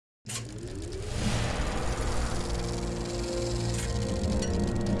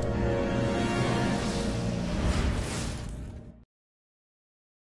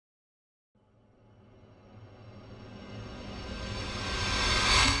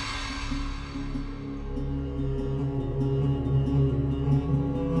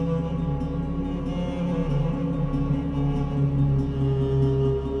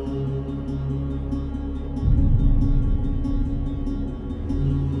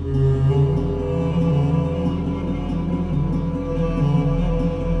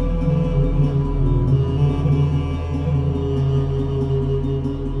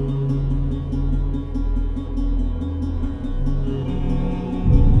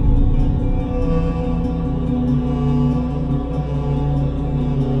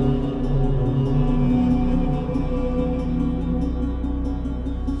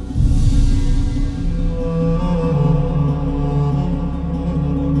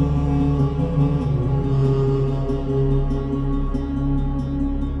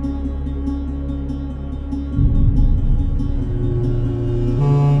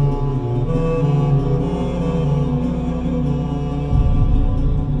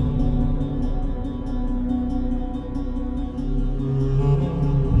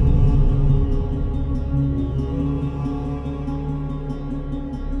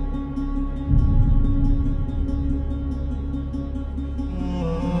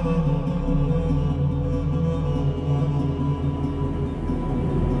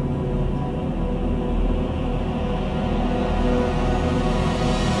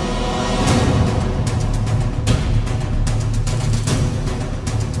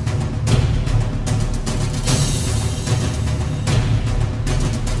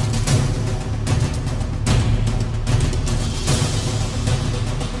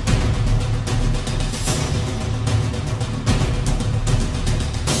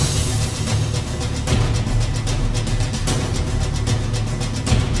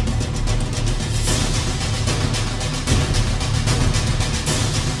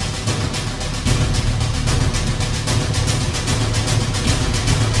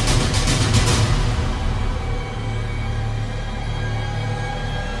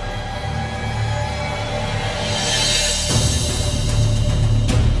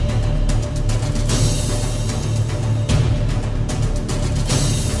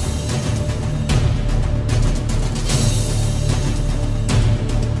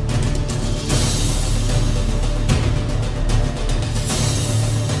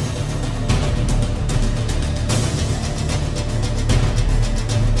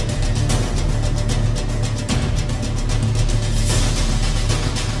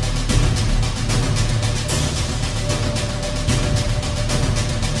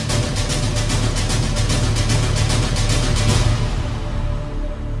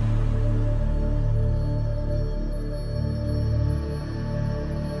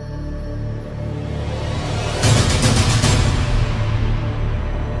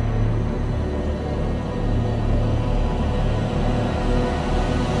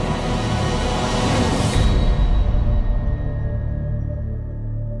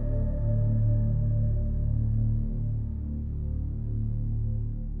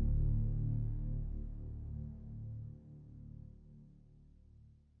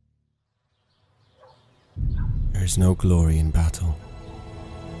There is no glory in battle,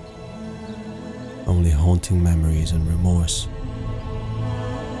 only haunting memories and remorse.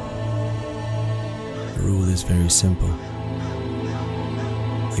 The rule is very simple.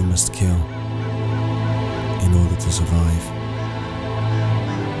 You must kill in order to survive.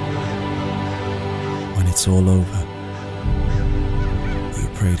 When it's all over, you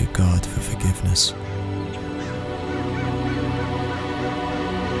pray to God for forgiveness.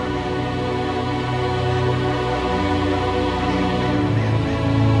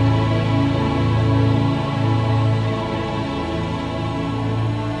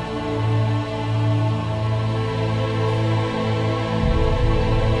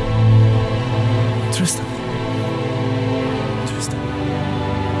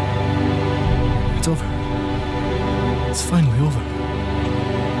 It's over. It's finally over.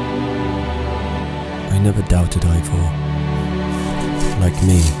 I never doubted Ivor. Like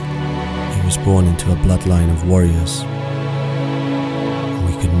me, he was born into a bloodline of warriors, and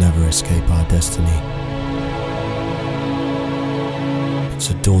we could never escape our destiny.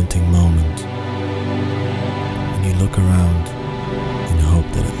 It's a daunting moment when you look around in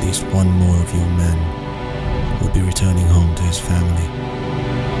hope that at least one more of your men will be returning home to his family.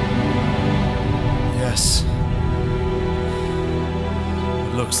 Yes.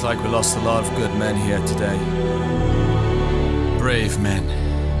 It looks like we lost a lot of good men here today. Brave men.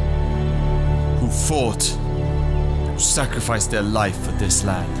 fought, who sacrificed their life for this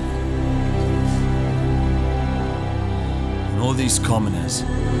land. And all these commoners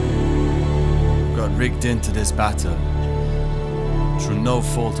who got rigged into this battle through no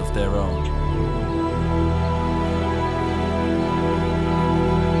fault of their own.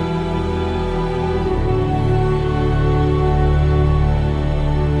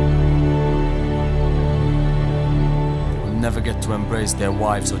 Never get to embrace their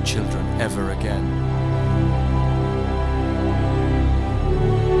wives or children ever again.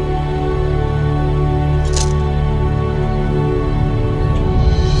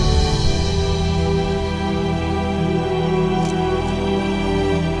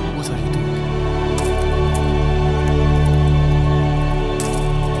 What are you doing?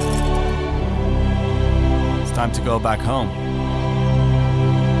 It's time to go back home.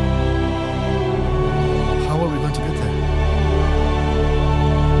 How are we going to get there?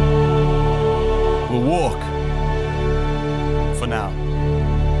 We'll walk. For now.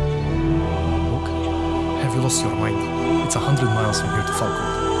 Walk? Have you lost your mind? It's 100 miles from here to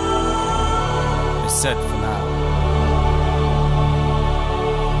Falkland. I said for now.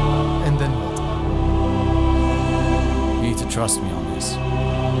 And then what? You need to trust me on this.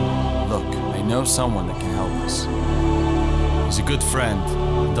 Look, I know someone that can help us. He's a good friend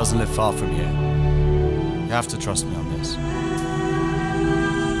and doesn't live far from here. You have to trust me on this.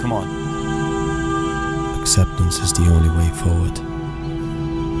 Come on. Acceptance is the only way forward.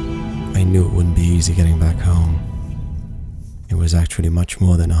 I knew it wouldn't be easy getting back home. It was actually much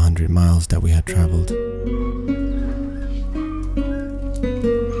more than 100 miles that we had traveled.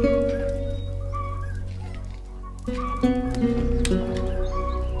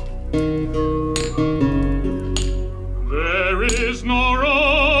 There is no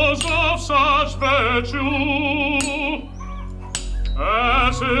rose of such virtue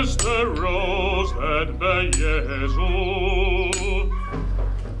as is the rose that bears Jesu.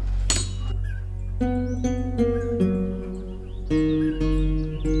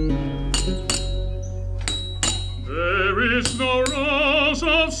 There is no rose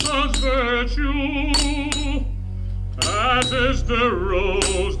of such virtue as is the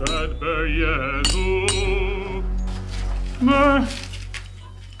rose that bears Jesu.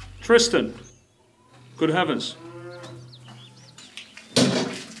 Tristan, good heavens.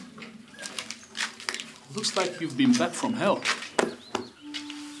 Looks like you've been back from hell.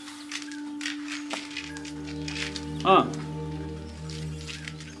 Ah.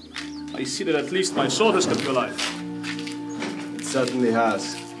 I see that at least my sword has kept you alive. It certainly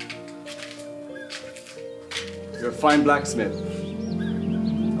has. You're a fine blacksmith.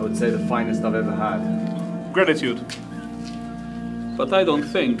 I would say the finest I've ever had. Gratitude. But I don't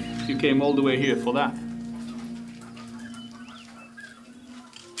think you came all the way here for that.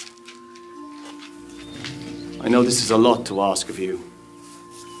 I know this is a lot to ask of you,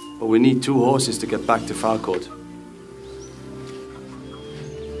 but we need 2 horses to get back to Falkland.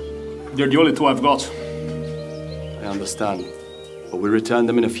 They're the only 2 I've got. I understand, but we return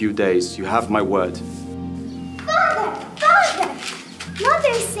them in a few days. You have my word. Father! Father!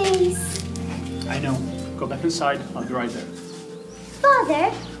 Mother says... I know. Go back inside. I'll be right there.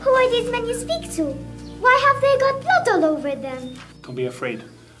 Father, who are these men you speak to? Why have they got blood all over them? Don't be afraid.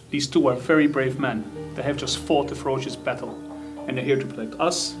 These 2 are very brave men. They have just fought a ferocious battle, and they're here to protect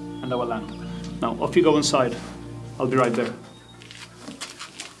us and our land. Now, off you go inside. I'll be right there.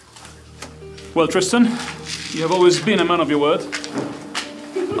 Well, Tristan, you have always been a man of your word.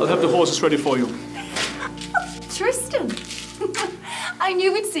 I'll have the horses ready for you. Tristan! I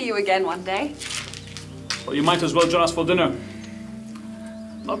knew we'd see you again one day. Well, you might as well join us for dinner.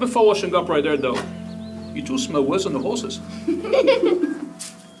 Not before washing up right there, though. You 2 smell worse than the horses.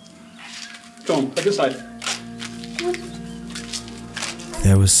 Come on, back inside.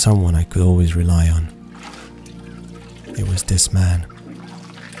 There was someone I could always rely on. It was this man.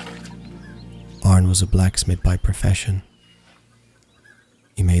 Arn was a blacksmith by profession.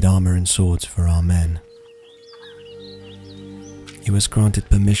 He made armor and swords for our men. He was granted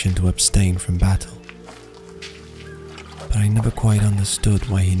permission to abstain from battle. But I never quite understood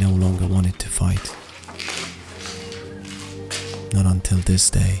why he no longer wanted to fight. Not until this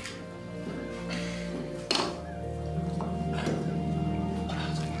day.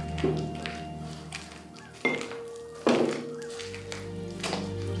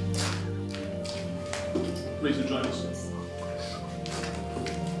 Please join us.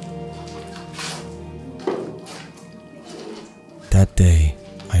 That day,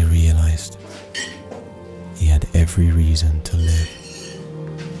 I realized he had every reason to live.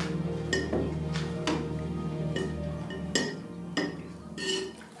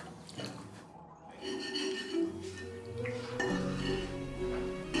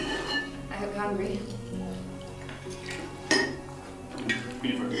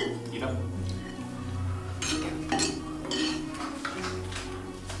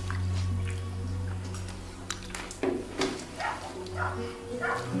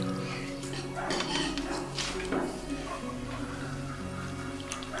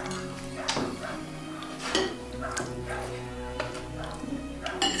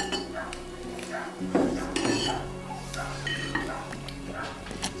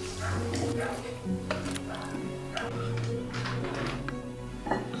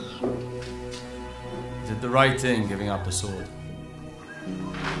 Did the right thing giving up the sword?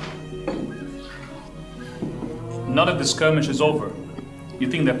 Now that the skirmish is over, you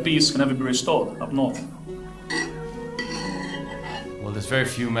think that peace can ever be restored up north? Well, there's very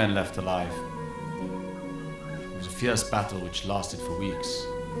few men left alive. It was a fierce battle which lasted for weeks.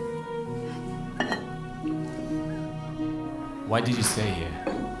 Why did you stay here?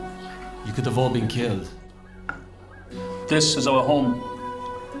 You could have all been killed. This is our home.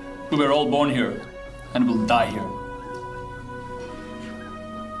 We were all born here, and will die here.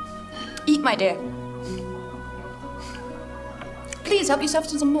 Eat, my dear. Please help yourself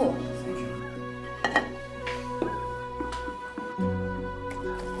to some more.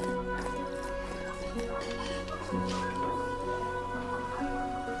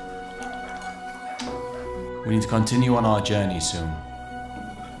 We need to continue on our journey soon.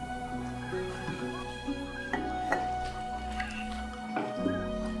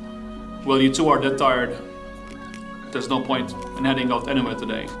 Well, you two are that tired. There's no point in heading out anywhere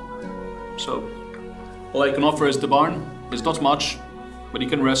today. So, all I can offer is the barn. It's not much, but you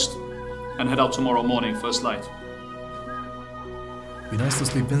can rest and head out tomorrow morning, first light. Be nice to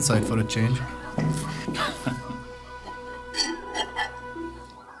sleep inside for a change.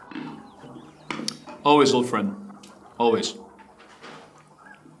 Always, old friend. Always.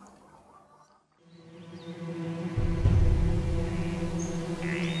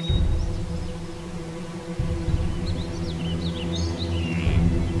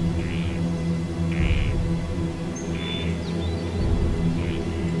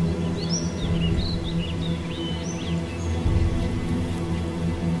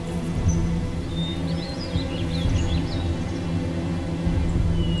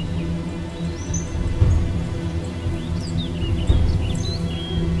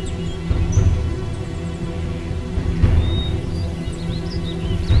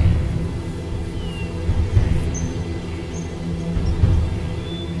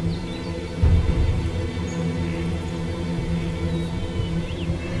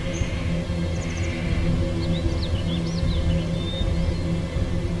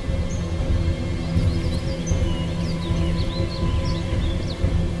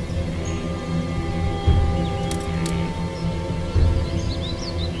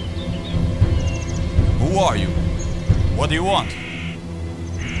 Who are you? What do you want?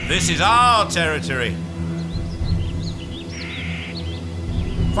 This is our territory.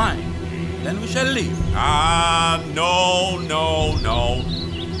 Fine. Then we shall leave. Ah, no.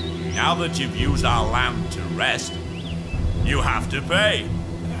 Now that you've used our land to rest, you have to pay.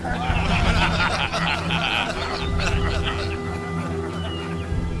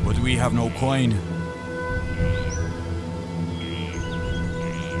 But we have no coin.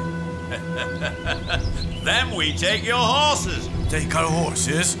 Then we take your horses. Take our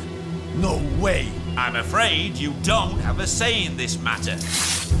horses? No way! I'm afraid you don't have a say in this matter.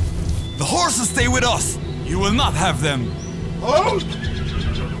 The horses stay with us! You will not have them! Oh!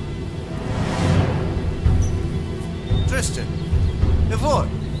 Tristan, Avoid!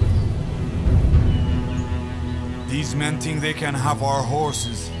 These men think they can have our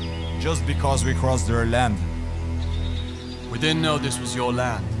horses just because we crossed their land. We didn't know this was your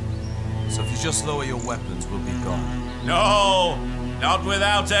land. So if you just lower your weapons, we'll be gone. No, not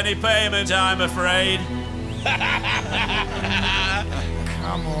without any payment, I'm afraid.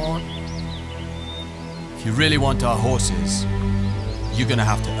 Come on. If you really want our horses, you're gonna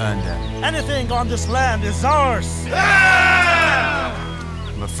have to earn them. Anything on this land is ours!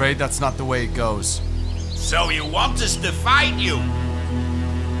 I'm afraid that's not the way it goes. So you want us to fight you?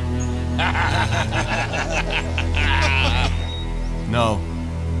 No.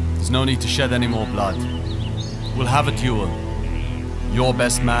 There's no need to shed any more blood. We'll have a duel. Your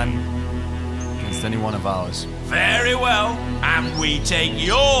best man against any one of ours. Very well. And we take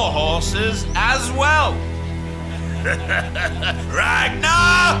your horses as well.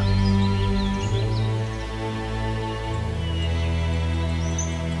 Ragnar!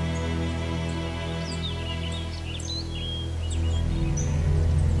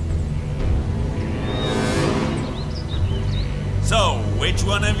 So, which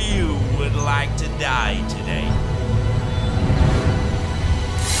one of you would like to die today?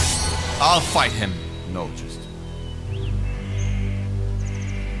 I'll fight him. No, just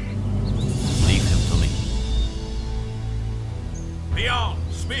leave him to lead.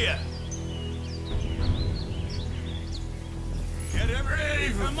 you! Get him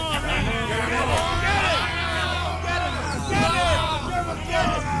ready! Come on, man! Get him!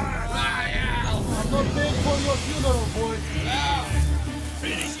 I'm not paying for your funeral, boys.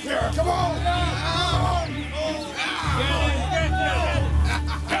 Finish! Come on!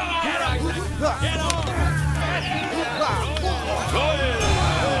 Get on!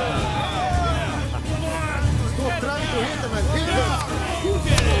 Stop trying to hit him and hit him!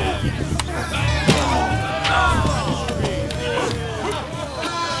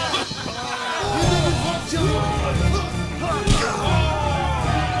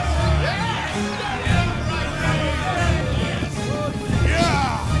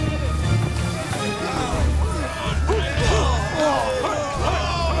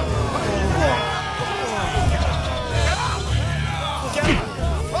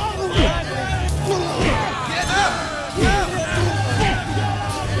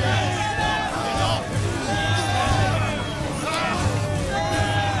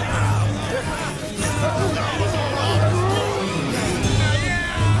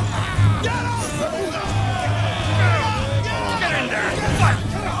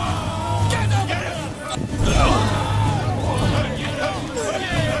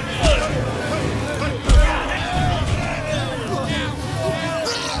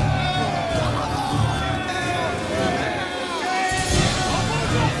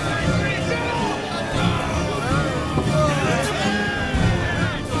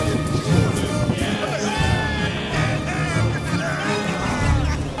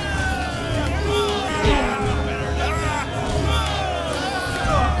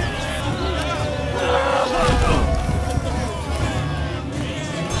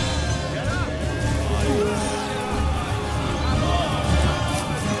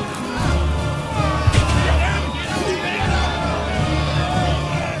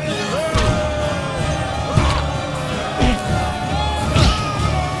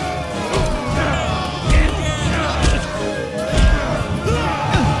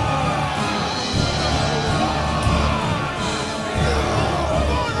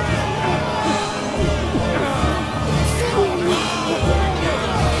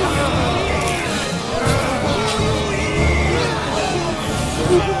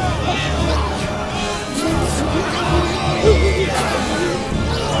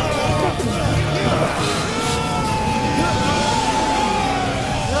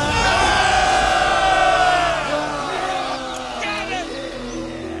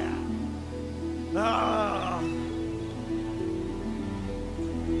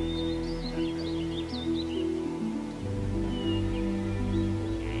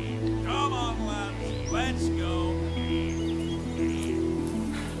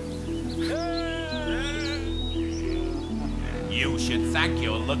 You should thank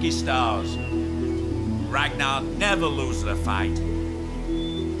your lucky stars. Ragnar never loses a fight.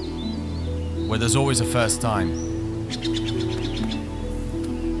 Where there's always a first time.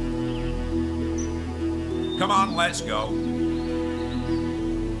 Come on, let's go.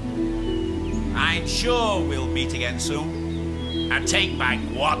 I'm sure we'll meet again soon and take back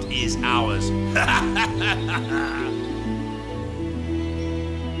what is ours.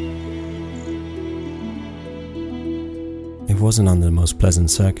 It wasn't under the most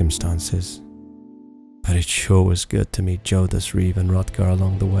pleasant circumstances, but it sure was good to meet Jodas, Reeve and Rutger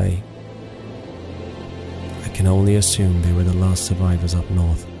along the way. I can only assume they were the last survivors up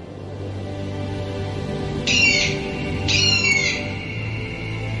north.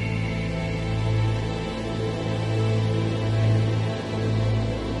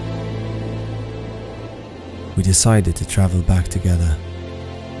 We decided to travel back together.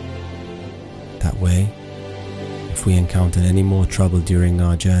 That way, if we encountered any more trouble during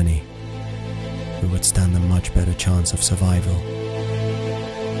our journey, we would stand a much better chance of survival.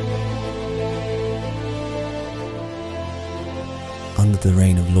 Under the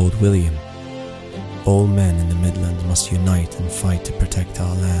reign of Lord William, all men in the Midlands must unite and fight to protect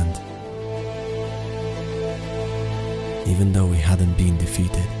our land. Even though we hadn't been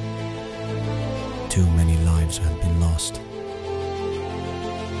defeated, too many lives had been lost.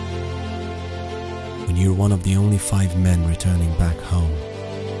 When you're one of the only 5 men returning back home,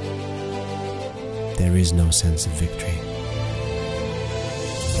 there is no sense of victory.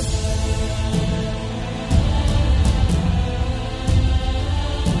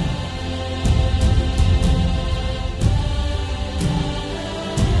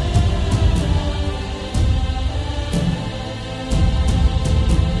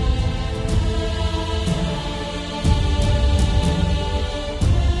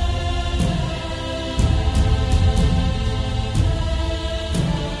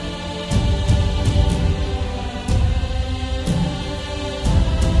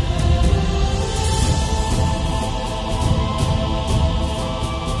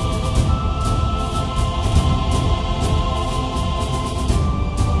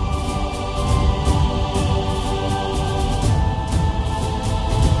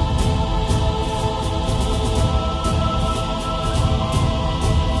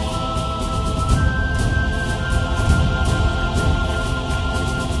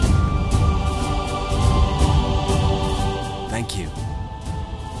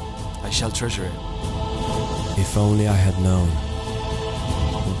 shall treasure it. If only I had known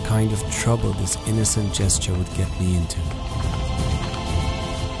what kind of trouble this innocent gesture would get me into.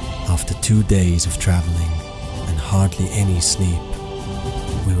 After 2 days of traveling and hardly any sleep,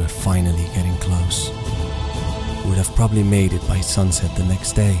 we were finally getting close. We would have probably made it by sunset the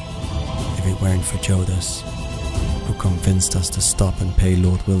next day if it weren't for Jodas, who convinced us to stop and pay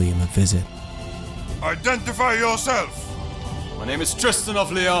Lord William a visit. Identify yourself! My name is Tristan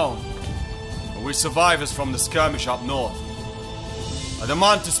of Lyon, and we're survivors from the skirmish up north. I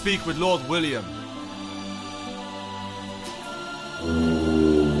demand to speak with Lord William.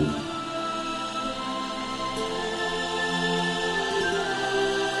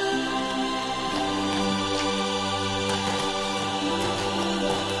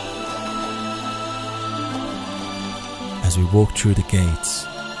 As we walked through the gates,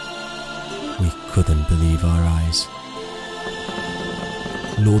 we couldn't believe our eyes.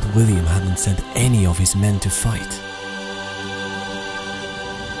 Lord William hadn't sent any of his men to fight.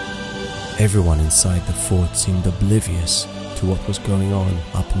 Everyone inside the fort seemed oblivious to what was going on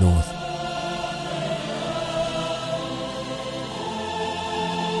up north.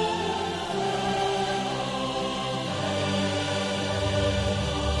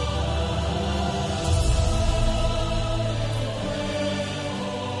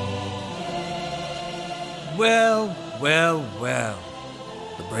 Well, well, well.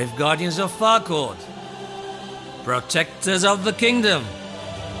 The brave guardians of Farcourt. Protectors of the kingdom.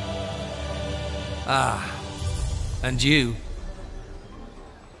 Ah, and you?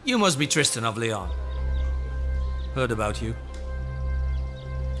 You must be Tristan of Lyon. Heard about you.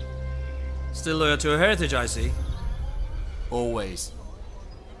 Still loyal to her heritage, I see. Always.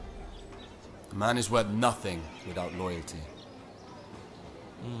 A man is worth nothing without loyalty.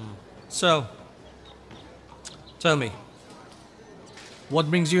 So, tell me, what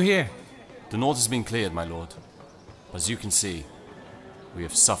brings you here? The north has been cleared, my lord. As you can see, we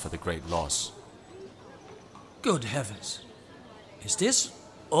have suffered a great loss. Good heavens. Is this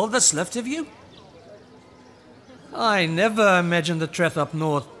all that's left of you? I never imagined the threat up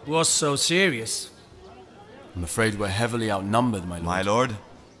north was so serious. I'm afraid we're heavily outnumbered, my lord. My lord,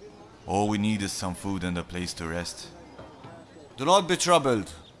 all we need is some food and a place to rest. Do not be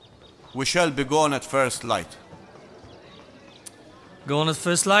troubled. We shall be gone at first light. Gone at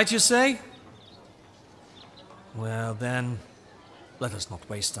first light, you say? Well then, let us not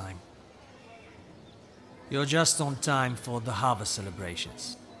waste time. You're just on time for the harvest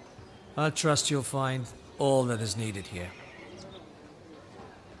celebrations. I trust you'll find all that is needed here.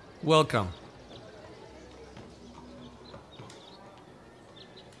 Welcome.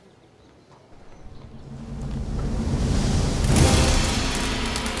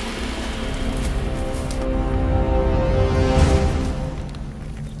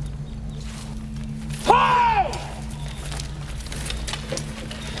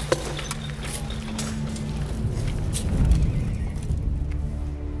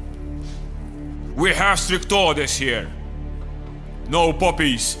 We have strict orders here. No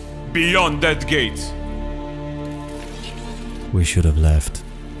poppies beyond that gate. We should have left,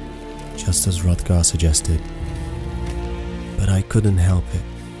 just as Rodgar suggested. But I couldn't help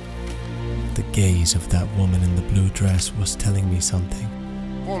it. The gaze of that woman in the blue dress was telling me something.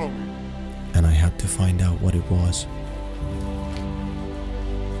 Follow me. And I had to find out what it was.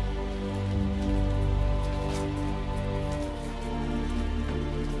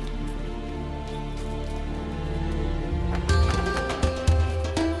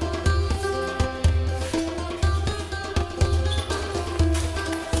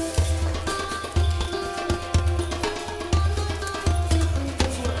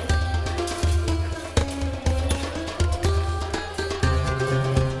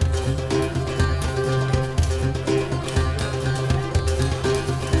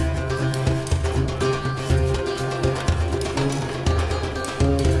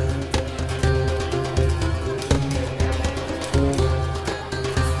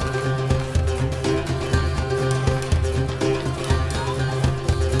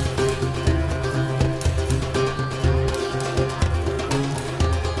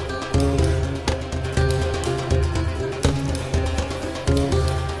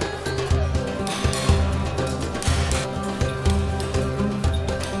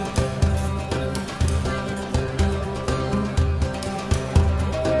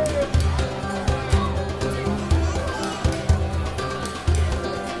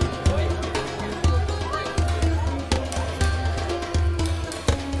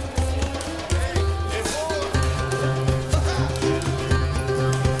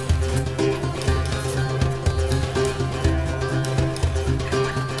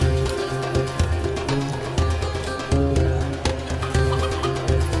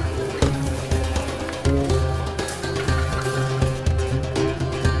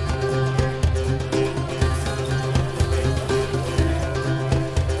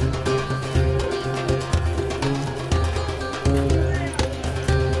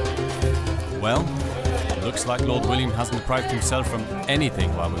 Well, looks like Lord William hasn't deprived himself from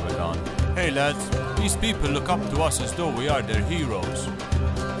anything while we were gone. Hey lads, these people look up to us as though we are their heroes.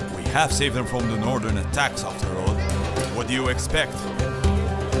 We have saved them from the northern attacks after all. What do you expect?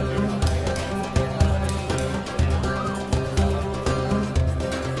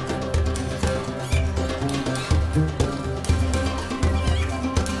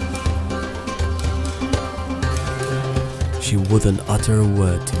 She wouldn't utter a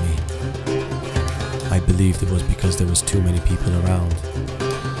word to me. I believed it was because there was too many people around,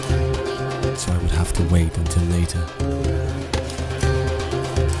 so I would have to wait until later.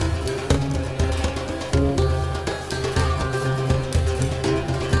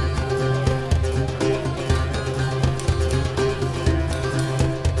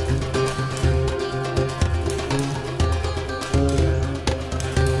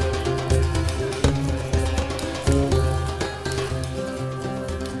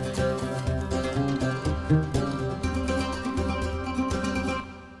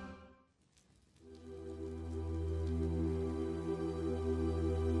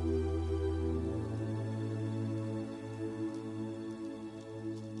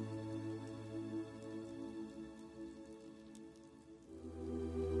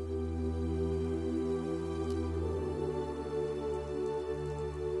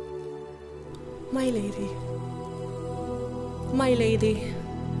 My lady,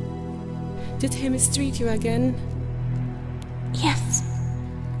 did he mistreat you again? Yes.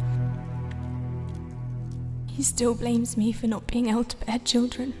 He still blames me for not being able to bear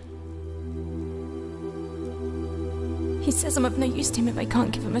children. He says I'm of no use to him if I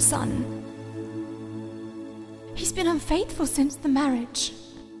can't give him a son. He's been unfaithful since the marriage.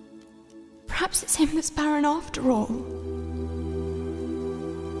 Perhaps it's him that's barren after all.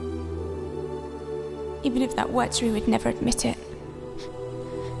 Even if that were true, he would never admit it.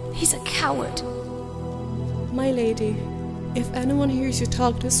 He's a coward. My lady, if anyone hears you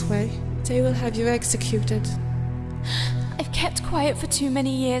talk this way, they will have you executed. I've kept quiet for too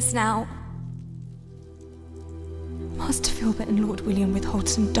many years now. Master Filbert and Lord William withhold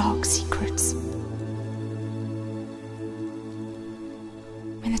some dark secrets.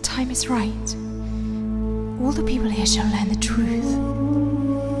 When the time is right, all the people here shall learn the truth.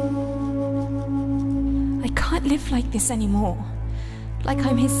 I can't live like this anymore. Like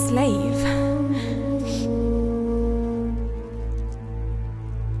I'm his slave.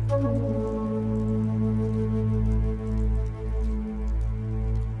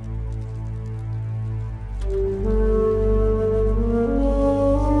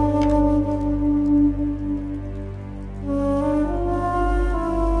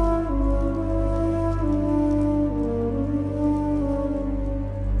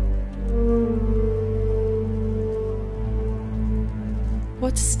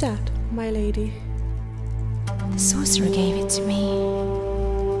 What's that, my lady? The sorcerer gave it to me.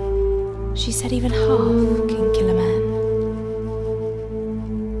 She said even half can kill a man.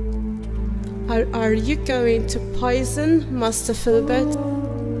 Are you going to poison Master Filbert?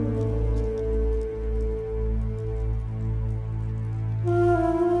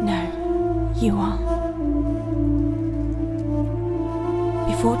 No, you are.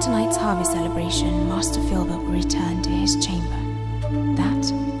 Before tonight's harvest celebration, Master Filbert will return to his chamber. That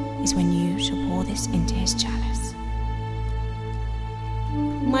is when you shall pour this into his chalice.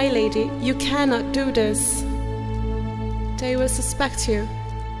 My lady, you cannot do this. They will suspect you.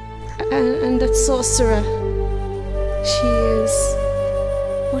 And that sorcerer, she is...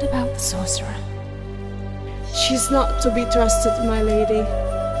 What about the sorcerer? She's not to be trusted, my lady.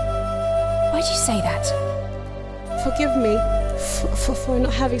 Why'd you say that? Forgive me for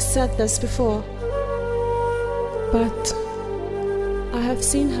not having said this before. But I have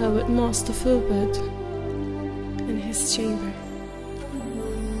seen her with Master Filbert in his chamber.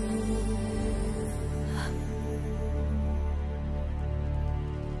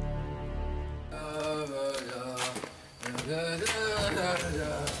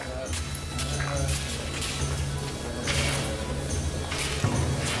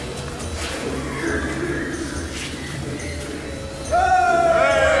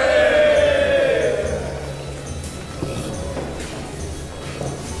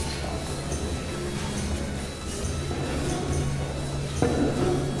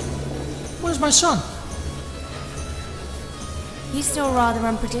 My son. He's still rather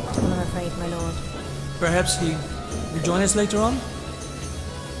unpredictable, I'm afraid, my lord. Perhaps he will join us later on?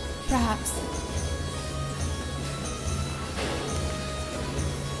 Perhaps.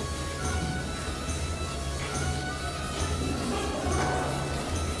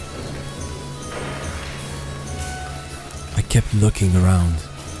 I kept looking around.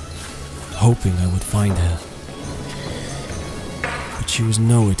 hoping I would find her. But she was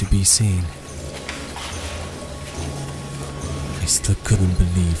nowhere to be seen. I still couldn't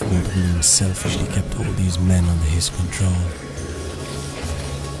believe Lord William selfishly kept all these men under his control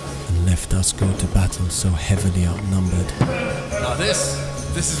and left us go to battle so heavily outnumbered. Now this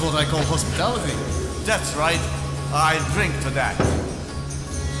is what I call hospitality. That's right. I'll drink to that.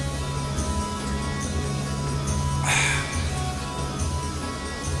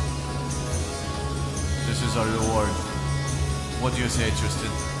 This is our reward. What do you say,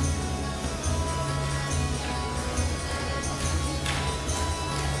 Tristan?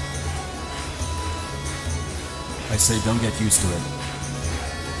 I say don't get used to it.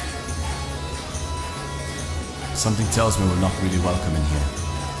 Something tells me we're not really welcome in here.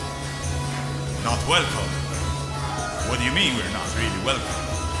 Not welcome? What do you mean we're not really welcome?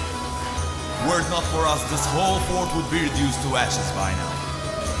 Were it not for us, this whole fort would be reduced to ashes by now.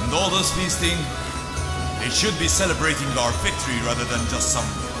 And all this feasting, they should be celebrating our victory rather than just some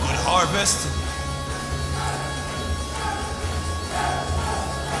good harvest.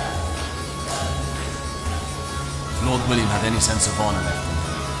 If Lord William had any sense of honor left in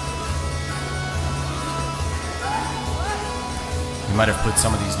him, he might have put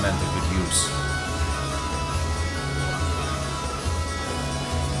some of these men to good use.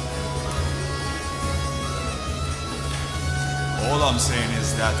 All I'm saying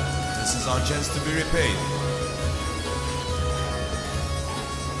is that this is our chance to be repaid.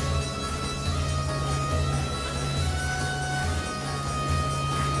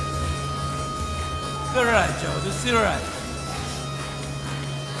 You're right, Joe. This is right.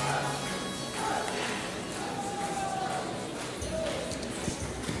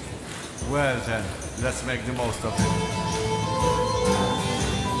 Well then, let's make the most of it.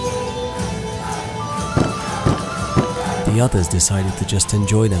 The others decided to just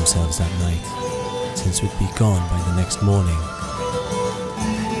enjoy themselves that night, since we'd be gone by the next morning.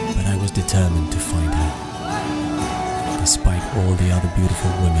 But I was determined to find her, despite all the other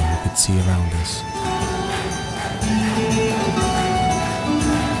beautiful women we could see around us.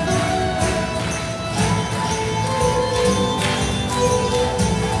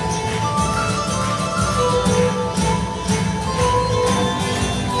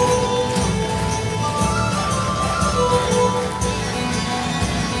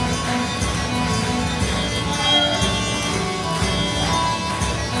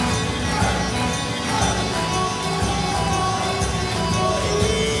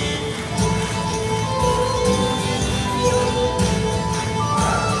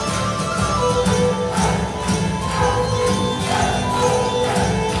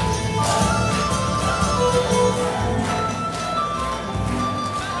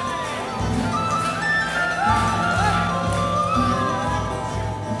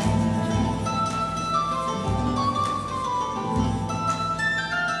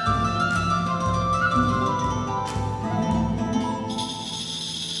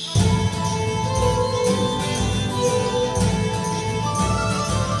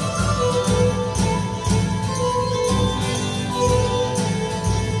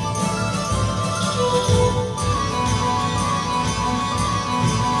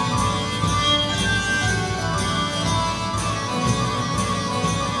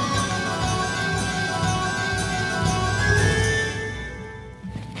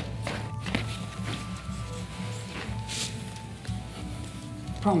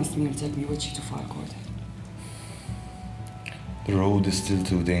 Promise me you'll take me with you to Falcourt. The road is still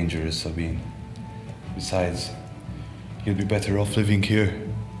too dangerous, Sabine. Besides, you'll be better off living here.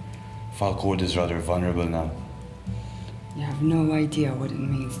 Falcourt is rather vulnerable now. You have no idea what it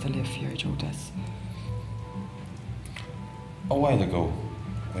means to live here, Jodas. A while ago,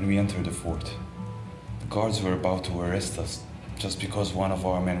 when we entered the fort, the guards were about to arrest us just because one of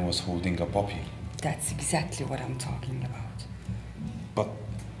our men was holding a puppy. That's exactly what I'm talking about. But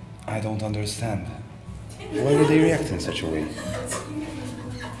I don't understand. Why would they react in such a way?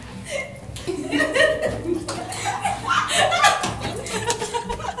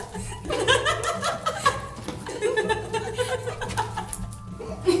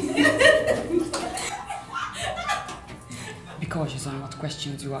 Be cautious on what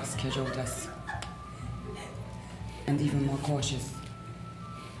questions you ask, Jodas. And even more cautious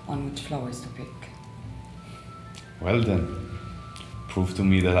on which flowers to pick. Well then, prove to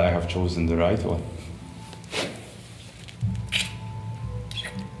me that I have chosen the right one.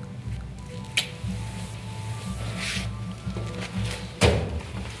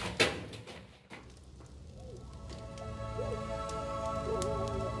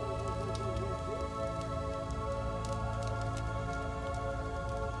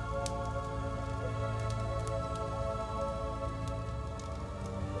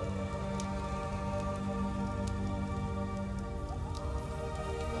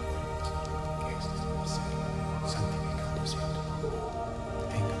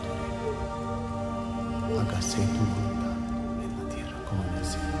 hágase tu voluntad en la tierra como en el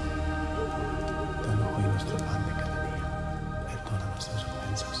cielo. Danos hoy nuestro pan de cada día. Perdona nuestras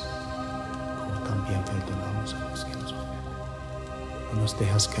ofensas, como también perdonamos a los que nos ofenden. No nos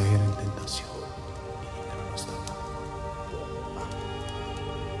dejas caer en tentación y líbranos del mal.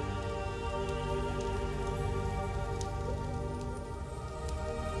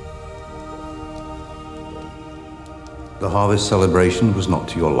 The harvest celebration was not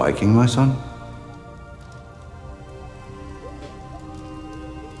to your liking, my son?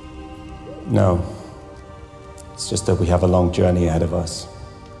 No. It's just that we have a long journey ahead of us.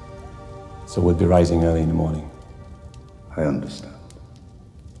 So we'll be rising early in the morning. I understand.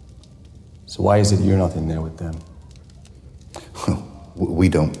 So why is it you're not in there with them? We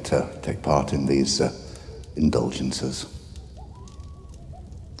don't take part in these indulgences.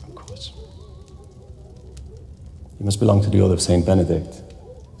 Of course. You must belong to the Order of Saint Benedict.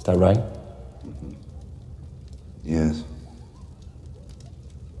 Is that right? Mm-hmm. Yes.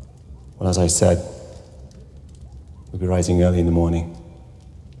 Well, as I said, we'll be rising early in the morning.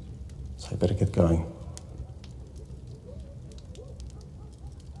 So I better get going.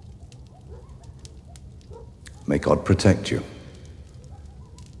 May God protect you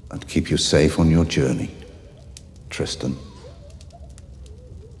and keep you safe on your journey, Tristan.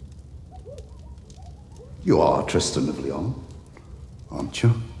 You are Tristan of Lyon, aren't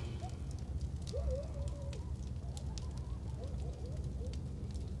you?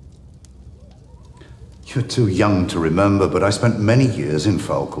 You're too young to remember, but I spent many years in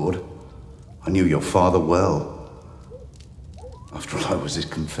Falcourt. I knew your father well. After all, I was his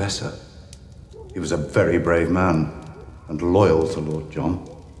confessor. He was a very brave man and loyal to Lord John.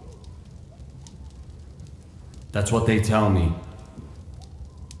 That's what they tell me.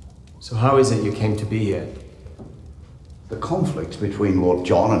 So how is it you came to be here? The conflict between Lord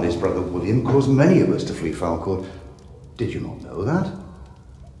John and his brother William caused many of us to flee Falcourt. Did you not know that?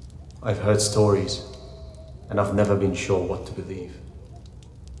 I've heard stories, and I've never been sure what to believe.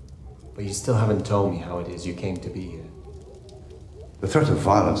 But you still haven't told me how it is you came to be here. The threat of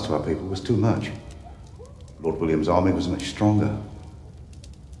violence to our people was too much. Lord William's army was much stronger.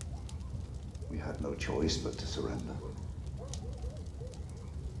 We had no choice but to surrender.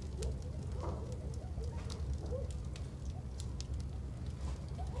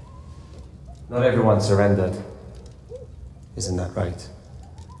 Not everyone surrendered. Isn't that right?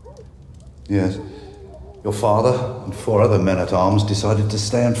 Yes. Your father and 4 other men-at-arms decided to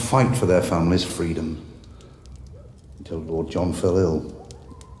stay and fight for their family's freedom. Until Lord John fell ill.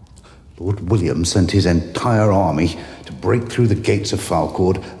 Lord William sent his entire army to break through the gates of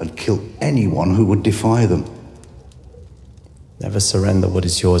Falcourt and kill anyone who would defy them. Never surrender what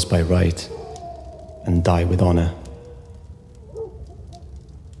is yours by right, and die with honor.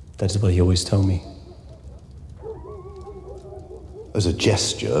 That is what he always told me. As a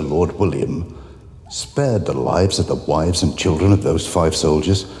gesture, Lord William spared the lives of the wives and children of those 5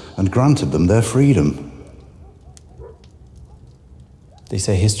 soldiers and granted them their freedom. They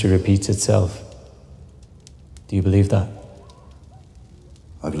say history repeats itself. Do you believe that?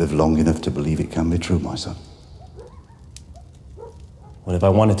 I've lived long enough to believe it can be true, my son. Well, if I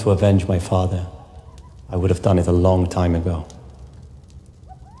wanted to avenge my father, I would have done it a long time ago.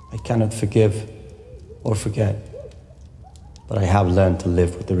 I cannot forgive or forget, but I have learned to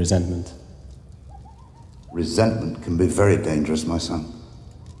live with the resentment. Resentment can be very dangerous, my son.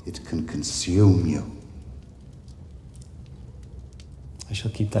 It can consume you. I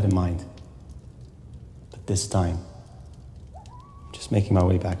shall keep that in mind. But this time, I'm just making my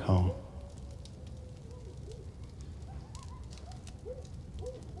way back home.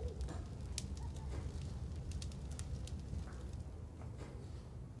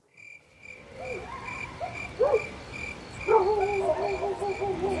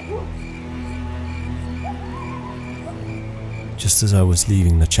 Just as I was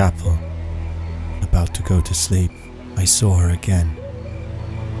leaving the chapel, about to go to sleep, I saw her again.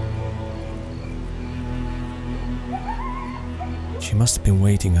 She must have been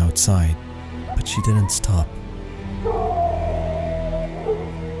waiting outside, but she didn't stop.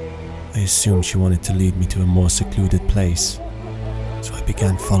 I assumed she wanted to lead me to a more secluded place, so I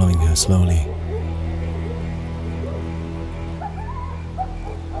began following her slowly.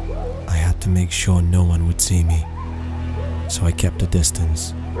 I had to make sure no one would see me, so I kept a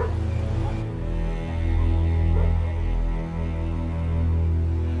distance.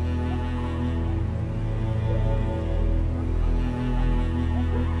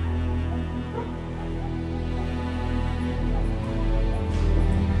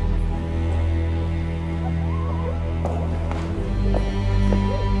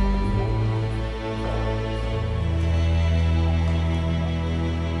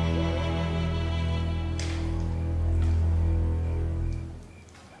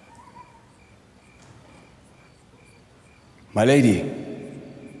 My lady.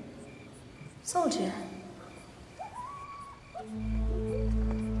 Soldier.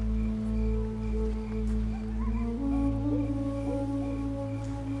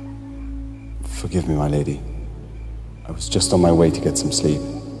 Forgive me, my lady. I was just on my way to get some sleep.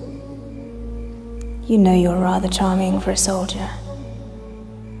 You know you're rather charming for a soldier.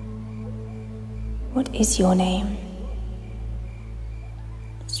 What is your name?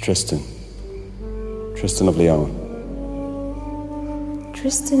 It's Tristan. Tristan of Leon.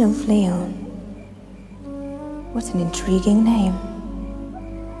 Tristan of Leon. What an intriguing name.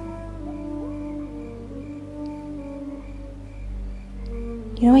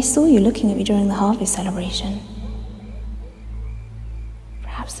 You know, I saw you looking at me during the harvest celebration.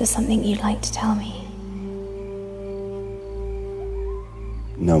 Perhaps there's something you'd like to tell me.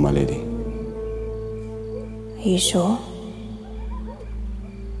 No, my lady. Are you sure?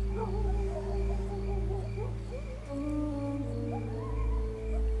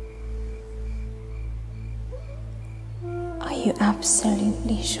 Are you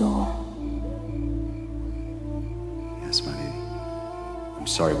absolutely sure? Yes, my lady. I'm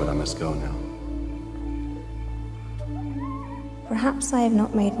sorry, but I must go now. Perhaps I have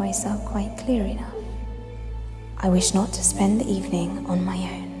not made myself quite clear enough. I wish not to spend the evening on my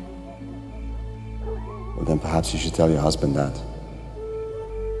own. Well, then perhaps you should tell your husband that.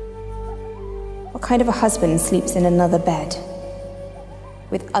 What kind of a husband sleeps in another bed?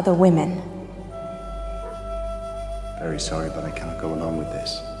 With other women? Very sorry, but I cannot go along with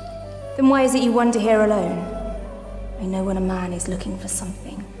this. Then why is it you wander here alone? I know when a man is looking for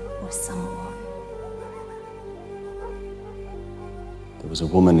something or someone. There was a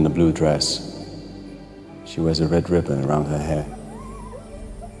woman in a blue dress. She wears a red ribbon around her hair.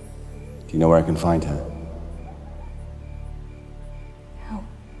 Do you know where I can find her? How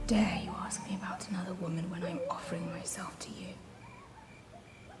dare you ask me about another woman when I'm offering myself to you?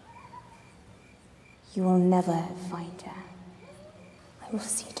 You will never find her. I will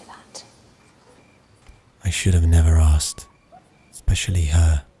see to that. I should have never asked, especially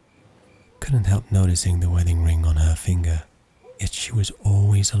her. Couldn't help noticing the wedding ring on her finger, yet she was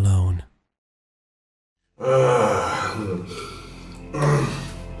always alone.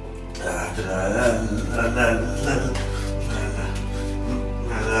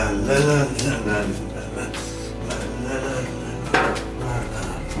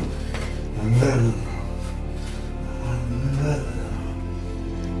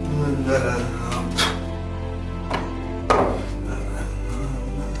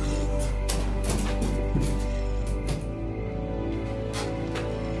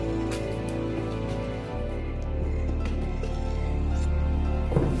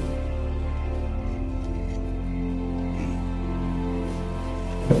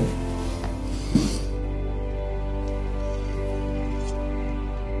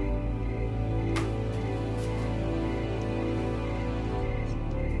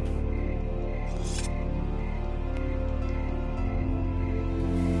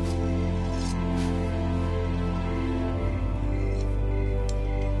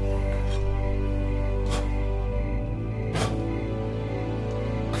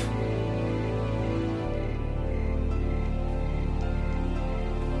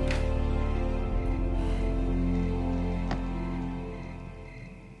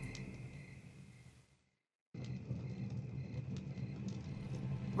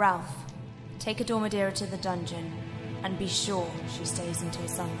 Ralph, take Adormadera to the dungeon, and be sure she stays until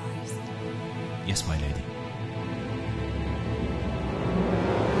sunrise. Yes, my lady.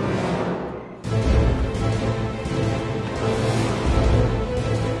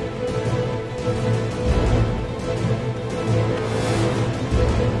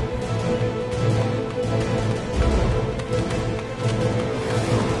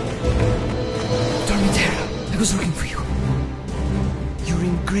 Adormadera, I was looking for you. You're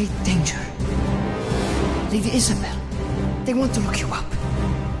in great danger. Lady Isabel, they want to look you up.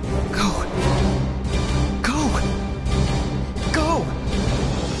 Go. Go. Go.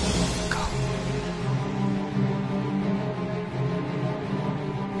 Go.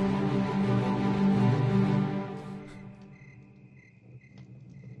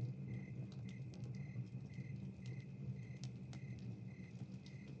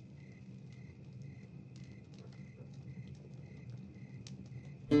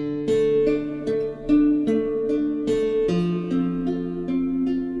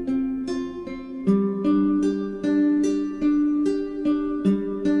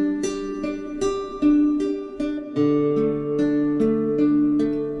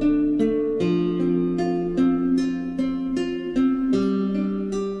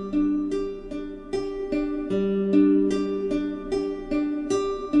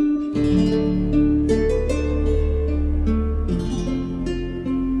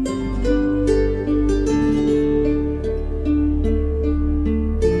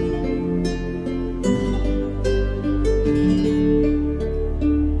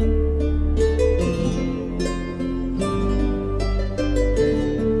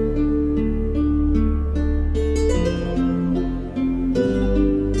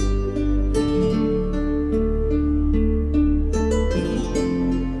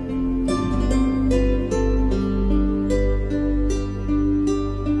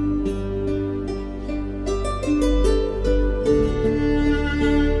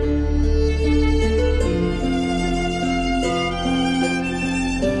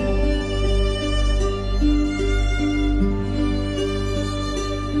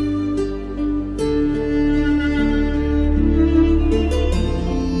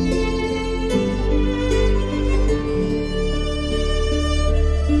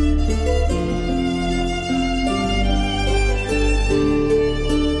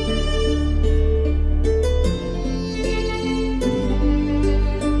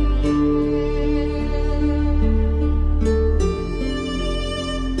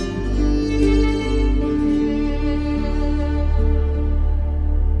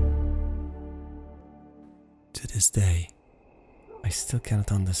 Day, I still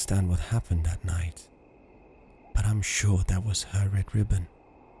cannot understand what happened that night, but I'm sure that was her red ribbon.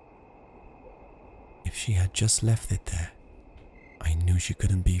 If she had just left it there, I knew she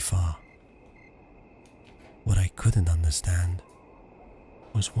couldn't be far. What I couldn't understand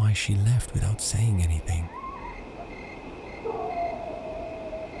was why she left without saying anything.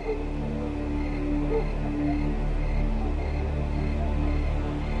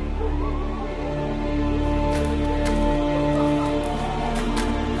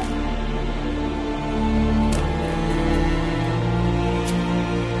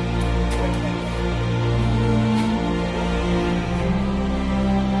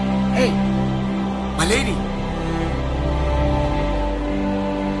 Lady!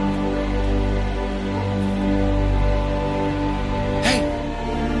 Hey!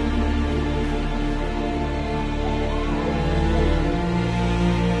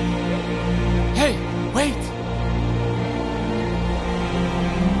 Hey, wait!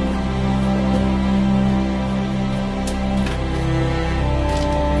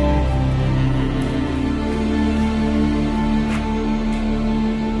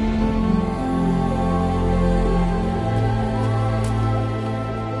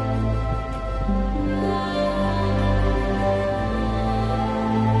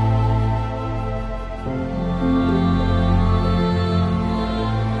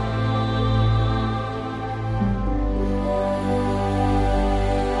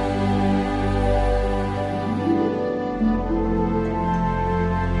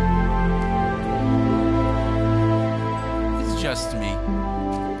 Just me.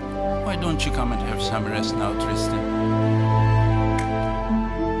 Why don't you come and have some rest now, Tristan?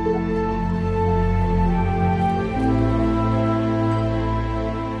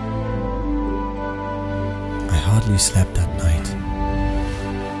 I hardly slept that night.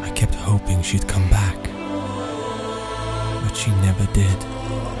 I kept hoping she'd come back, but she never did.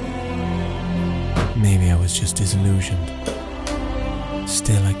 Maybe I was just disillusioned.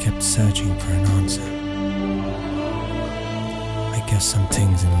 Still, I kept searching for an answer. I guess some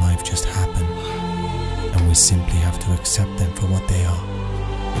things in life just happen, and we simply have to accept them for what they are.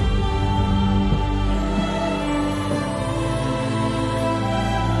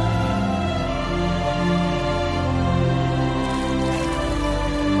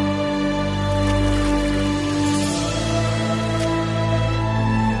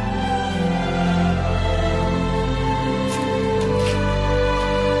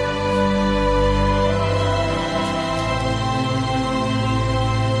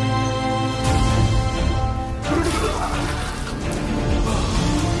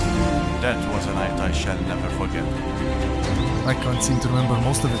 That was a night I shall never forget. I can't seem to remember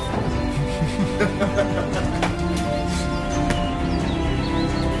most of it.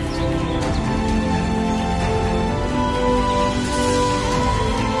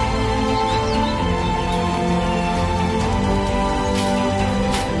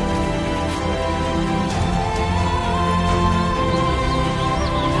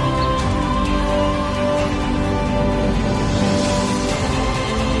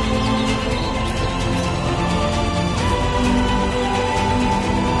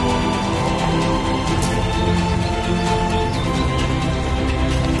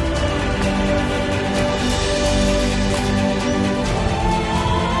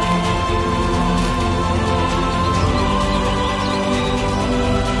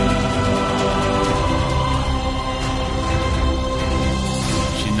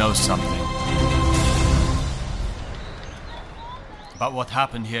 knows something. About what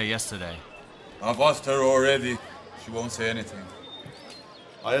happened here yesterday. I've asked her already. She won't say anything.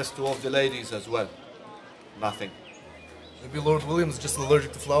 I asked two of the ladies as well. Nothing. Maybe Lord William's just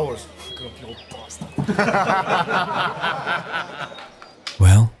allergic to flowers. Grumpy old bastard.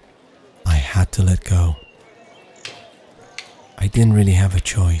 Well, I had to let go. I didn't really have a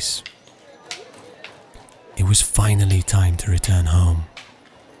choice. It was finally time to return home.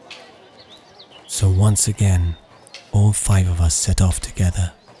 So once again, all 5 of us set off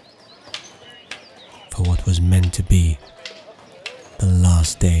together for what was meant to be the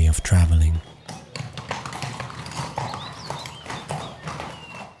last day of traveling.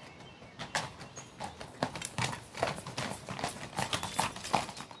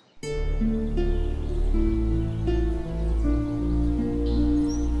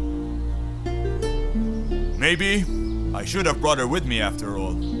 Maybe I should have brought her with me after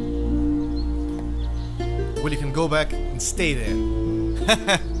all. Well, you can go back and stay there.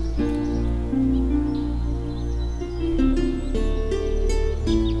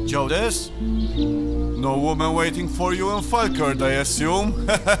 Judas? No woman waiting for you in Falkirk, I assume?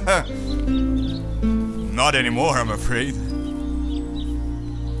 Not anymore, I'm afraid.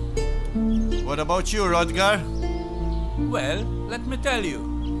 What about you, Rodgar? Well, let me tell you.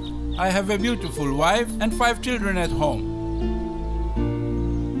 I have a beautiful wife and 5 children at home.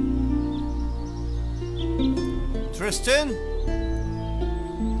 Tristan?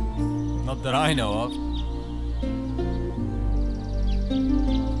 Not that I know of.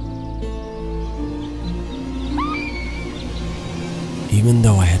 Even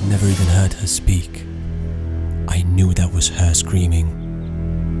though I had never even heard her speak, I knew that was her screaming.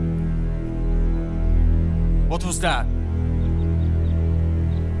 What was that?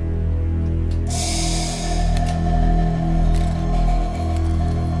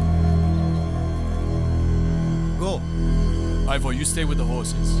 Go. Ivor, you stay with the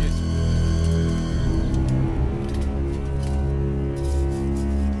horses. Yes.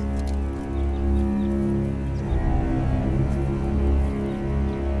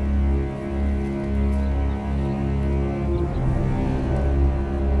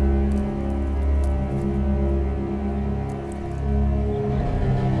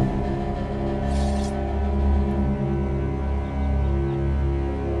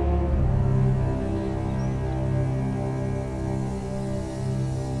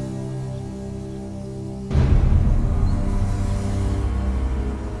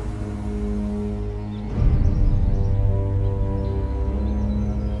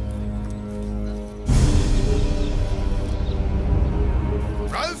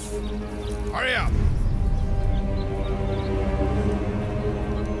 Hurry up!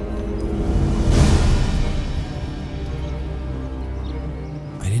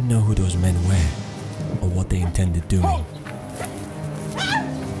 I didn't know who those men were or what they intended doing.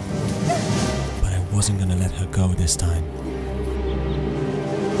 But I wasn't gonna let her go this time.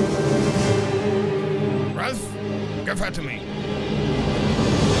 Ralph, give her to me.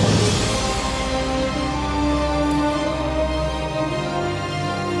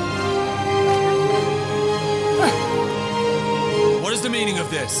 What is the meaning of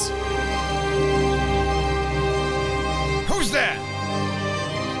this? Who's there?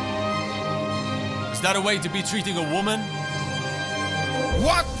 Is that a way to be treating a woman?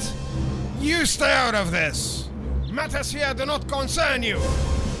 What? You stay out of this. Matters here do not concern you.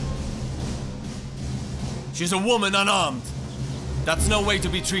 She's a woman unarmed. That's no way to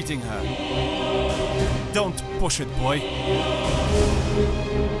be treating her. Don't push it, boy.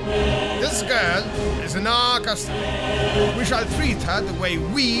 This girl is in our custody. We shall treat her the way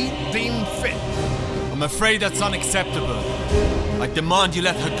we deem fit. I'm afraid that's unacceptable. I demand you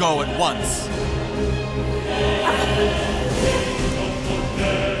let her go at once.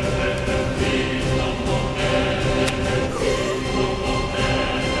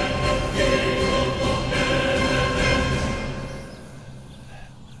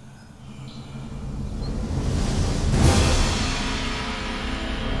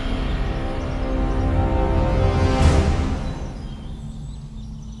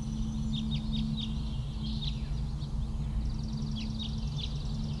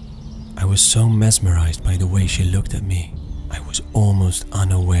 I was so mesmerized by the way she looked at me, I was almost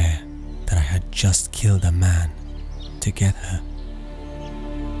unaware that I had just killed a man to get her.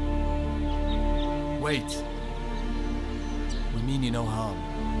 Wait. We mean you no harm.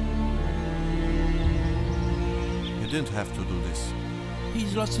 You didn't have to do this.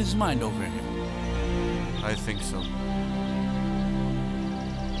 He's lost his mind over him. I think so.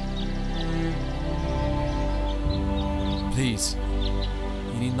 Please.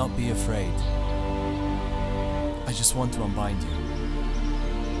 He need not be afraid. I just want to unbind you.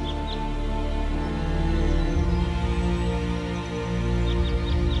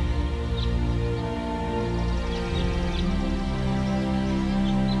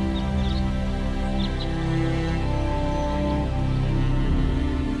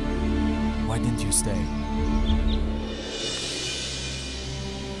 Why didn't you stay?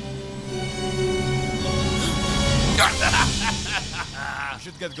 You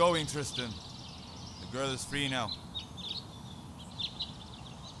should get going, Tristan. The girl is free now.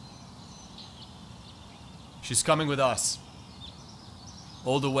 She's coming with us.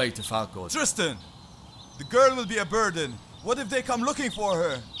 All the way to Falkord. Tristan! The girl will be a burden. What if they come looking for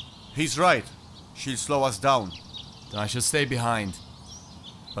her? He's right. She'll slow us down. Then I shall stay behind.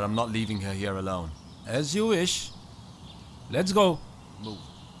 But I'm not leaving her here alone. As you wish. Let's go. Move.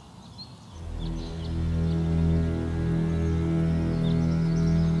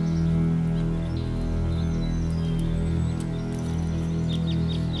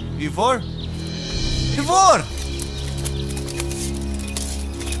 Ivor? Ivor!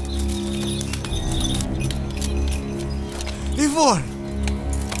 Ivor!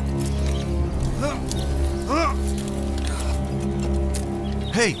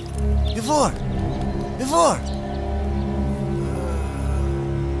 Hey! Ivor! Ivor!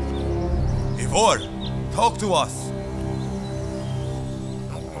 Ivor! Talk to us!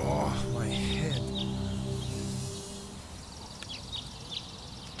 Oh, my head.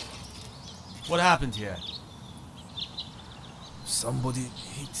 What happened here? Somebody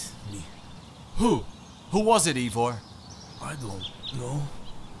hit me. Who? Who was it, Ivor? I don't know.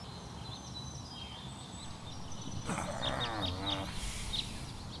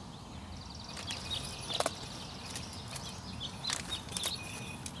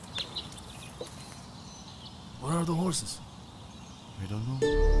 Where are the horses? I don't know.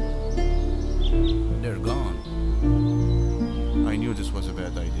 They're gone. I knew this was a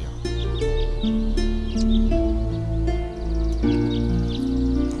bad idea.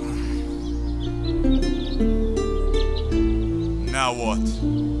 Now what?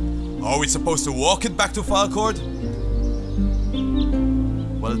 Are we supposed to walk it back to Falkord?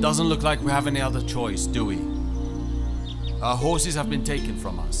 Well, it doesn't look like we have any other choice, do we? Our horses have been taken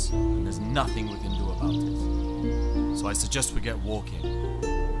from us, and there's nothing we can do about it. So I suggest we get walking,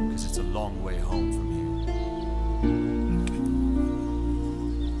 because it's a long way home from here.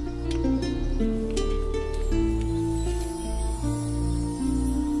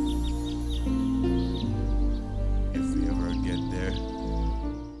 If we ever get there.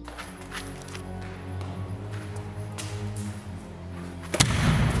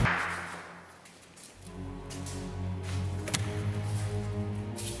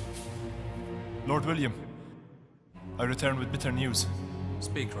 Lord William, I return with bitter news.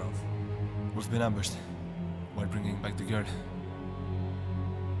 Speak, Ralph. We've been ambushed while bringing back the girl.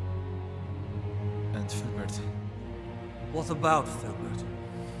 And Filbert. What about Filbert?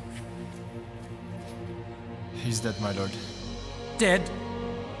 He's dead, my lord. Dead?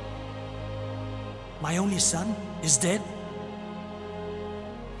 My only son is dead?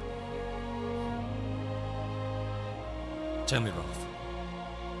 Tell me, Ralph.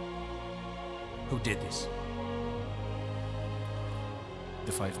 Who did this?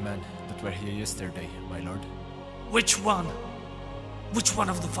 The 5 men that were here yesterday, my lord. Which one? Which one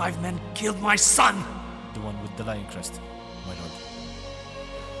of the 5 men killed my son? The one with the lion crest, my lord.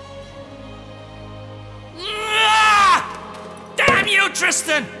 Damn you,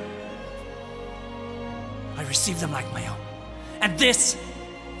 Tristan! I received them like my own. And this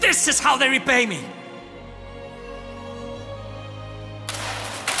is how they repay me!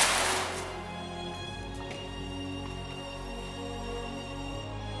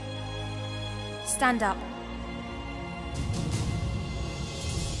 Stand up.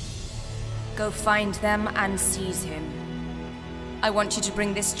 Go find them and seize him. I want you to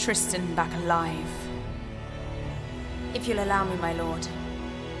bring this Tristan back alive. If you'll allow me, my lord,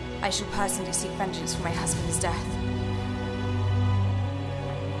 I shall personally seek vengeance for my husband's death.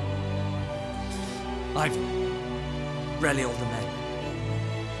 Ivan, rally all the men.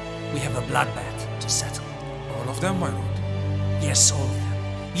 We have a bloodbath to settle. All of them, my lord? Yes, all of them.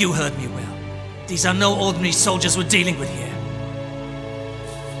 You heard me well. These are no ordinary soldiers we're dealing with here.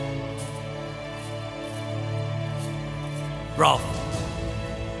 Rolf.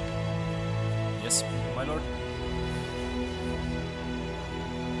 Yes, my lord?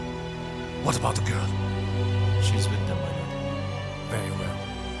 What about the girl? She's with them, my lord. Very well.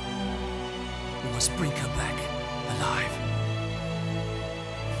 We must bring her back alive.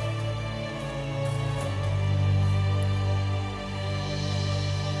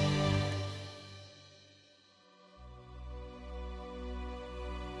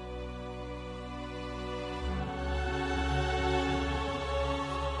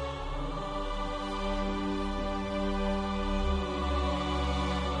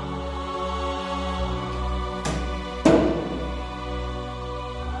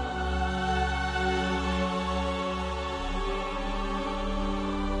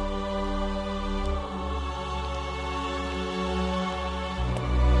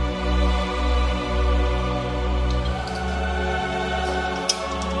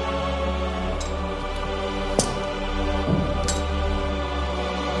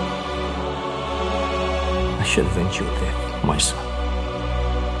 shall avenge your death, my son.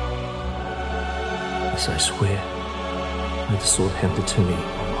 As I swear by the sword handed to me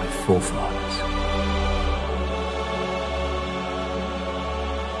by my forefathers.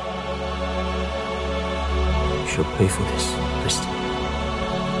 You shall pay for this, Tristan.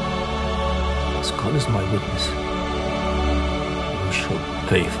 As God is my witness, you shall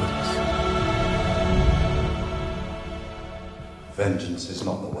pay for this. Vengeance is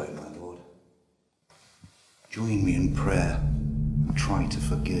not the way, my lord. Join me in prayer and try to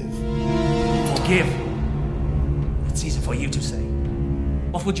forgive. Forgive? It's easy for you to say.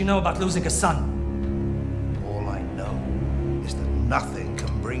 What would you know about losing a son? All I know is that nothing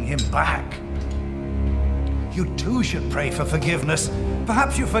can bring him back. You too should pray for forgiveness.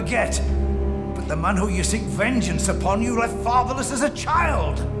 Perhaps you forget, but the man who you seek vengeance upon you left fatherless as a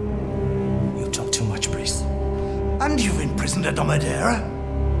child. You talk too much, priest. And you've imprisoned a Domadera.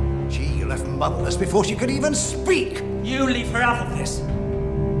 She you left motherless before she could even speak. You leave her out of this.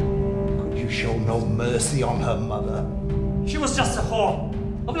 Could you show no mercy on her mother? She was just a whore.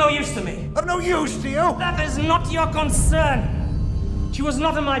 Of no use to me. Of no use to you? That is not your concern. She was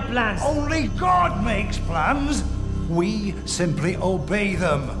not in my plans. Only God makes plans. We simply obey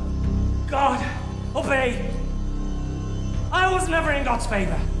them. God, obey. I was never in God's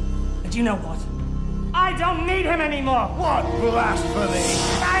favor. And you know what? I don't need him anymore. What blasphemy!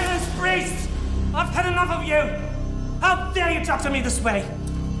 Silence, priest! I've had enough of you. How dare you talk to me this way?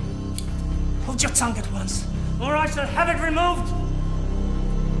 Hold your tongue at once, or I shall have it removed.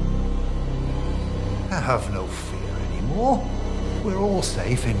 Have no fear anymore. We're all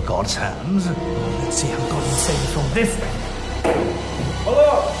safe in God's hands. Let's see how God will save you from this.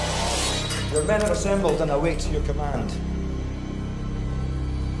 Hello! Your men are assembled and await your command.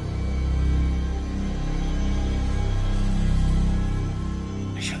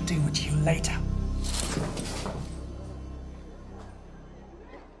 I shall deal with you later.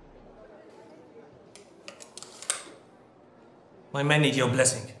 My men need your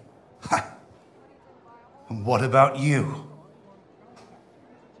blessing. And what about you?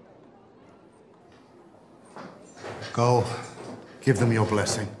 Go, give them your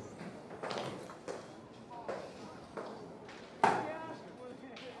blessing.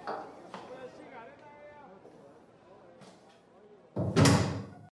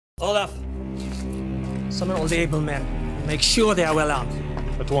 Olaf, summon all the able men. Make sure they are well armed.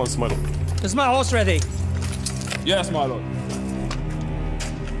 At once, my lord. Is my horse ready? Yes, my lord.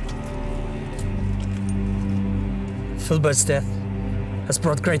 Filbert's death has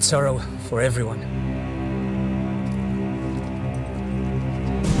brought great sorrow for everyone.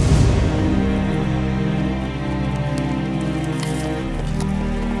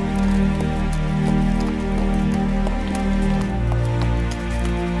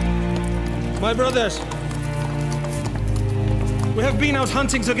 My brothers, we have been out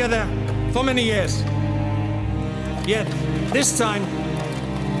hunting together for many years. Yet, this time,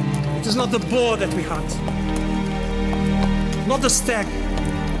 it is not the boar that we hunt, not the stag,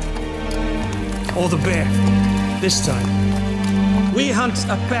 or the bear. This time, we hunt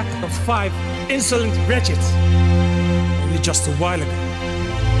a pack of 5 insolent wretches. Only just a while ago,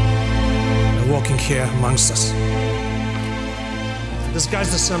 they're walking here amongst us.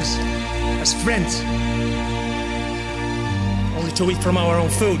 Disguised themselves as friends, only to eat from our own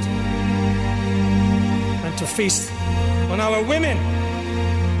food and to feast on our women.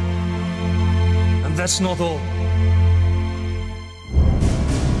 And that's not all.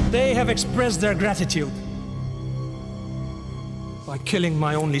 They have expressed their gratitude by killing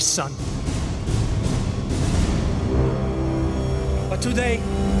my only son. But today,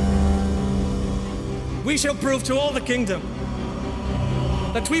 we shall prove to all the kingdom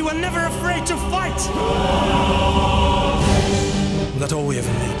that we were never afraid to fight! That all we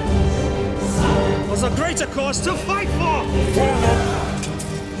ever need was a greater cause to fight for!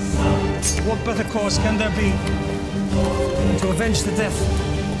 What better cause can there be than to avenge the death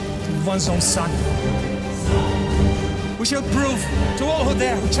of one's own son? We shall prove to all who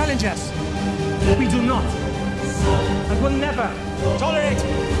dare, who challenge us, that we do not and will never tolerate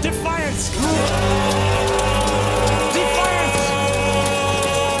defiance! Defiance!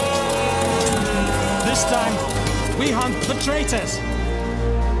 This time, we hunt the traitors.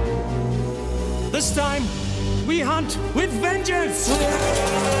 This time, we hunt with vengeance!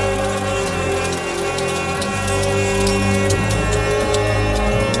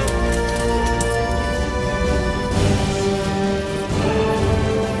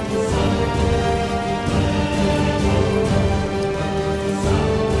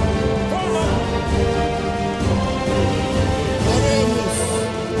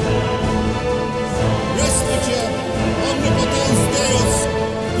 Refuge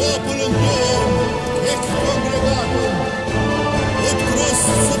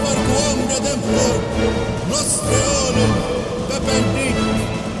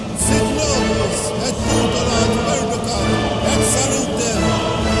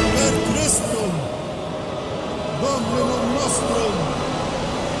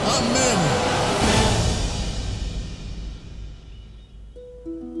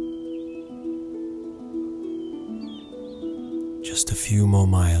Just a few more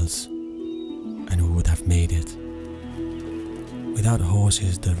miles, and we would have made it. Without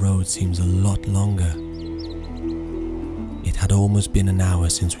horses, the road seems a lot longer. It had almost been an hour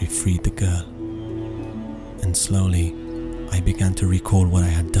since we freed the girl, and slowly I began to recall what I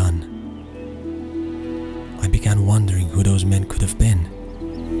had done. I began wondering who those men could have been,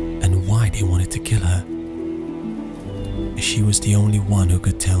 and why they wanted to kill her. She was the only one who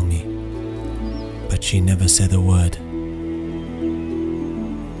could tell me, but she never said a word.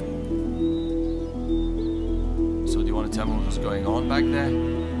 So do you want to tell me what was going on back there?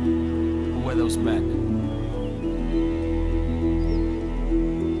 Who were those men?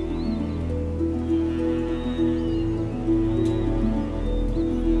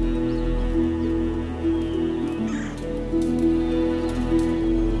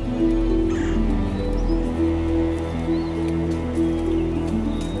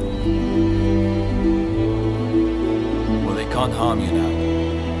 Can't harm you now.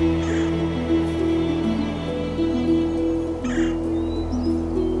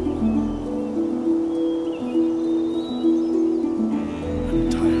 I'm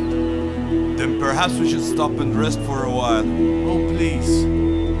tired. Then perhaps we should stop and rest for a while. Oh, please.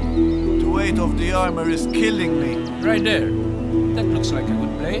 The weight of the armor is killing me. Right there. That looks like a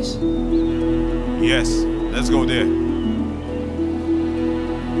good place. Yes, let's go there.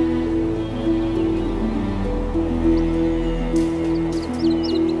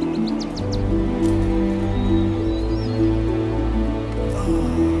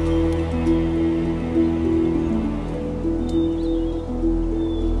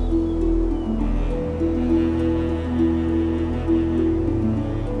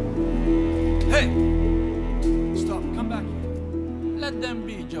 Let them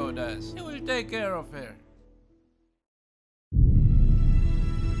be, Showdowns. He will take care of her.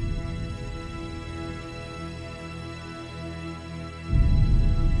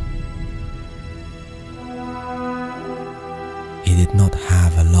 He did not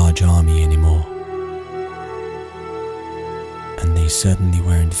have a large army anymore, and they certainly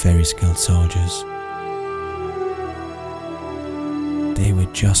weren't very skilled soldiers. They were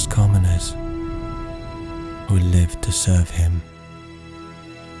just commoners who lived to serve him.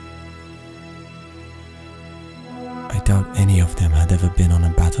 I doubt any of them had ever been on a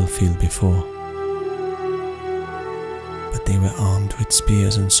battlefield before, but they were armed with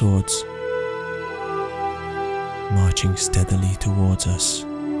spears and swords, marching steadily towards us.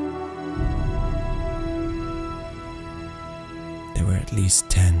 There were at least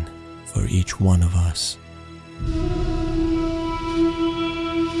 10 for each one of us.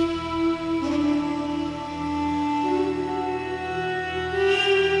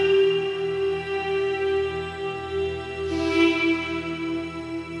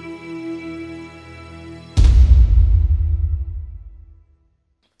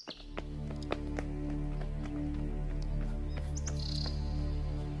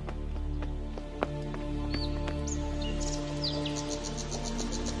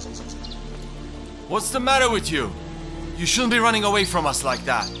 What's the matter with you? You shouldn't be running away from us like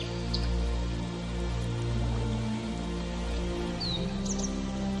that.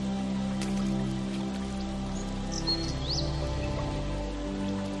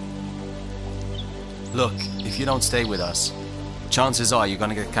 Look, if you don't stay with us, chances are you're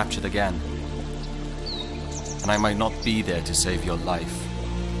gonna get captured again. And I might not be there to save your life.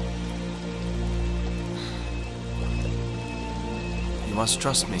 You must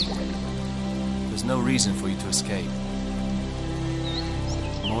trust me. There's no reason for you to escape.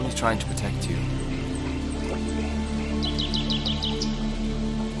 I'm only trying to protect you.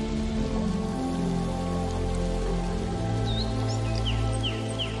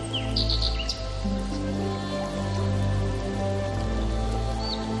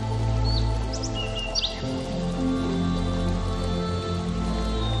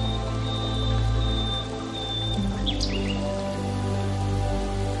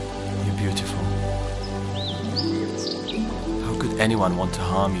 You're beautiful. How could anyone want to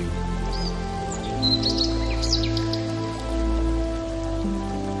harm you?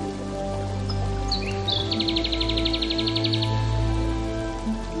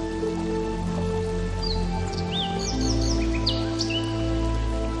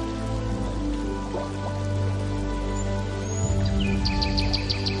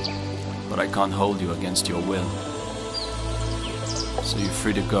 But I can't hold you against your will. So you're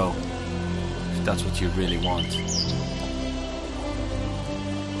free to go, if that's what you really want.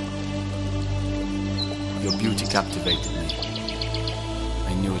 Your beauty captivated me.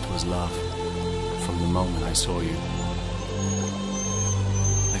 I knew it was love from the moment I saw you.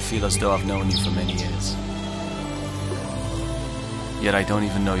 I feel as though I've known you for many years. Yet I don't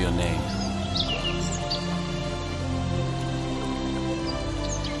even know your name.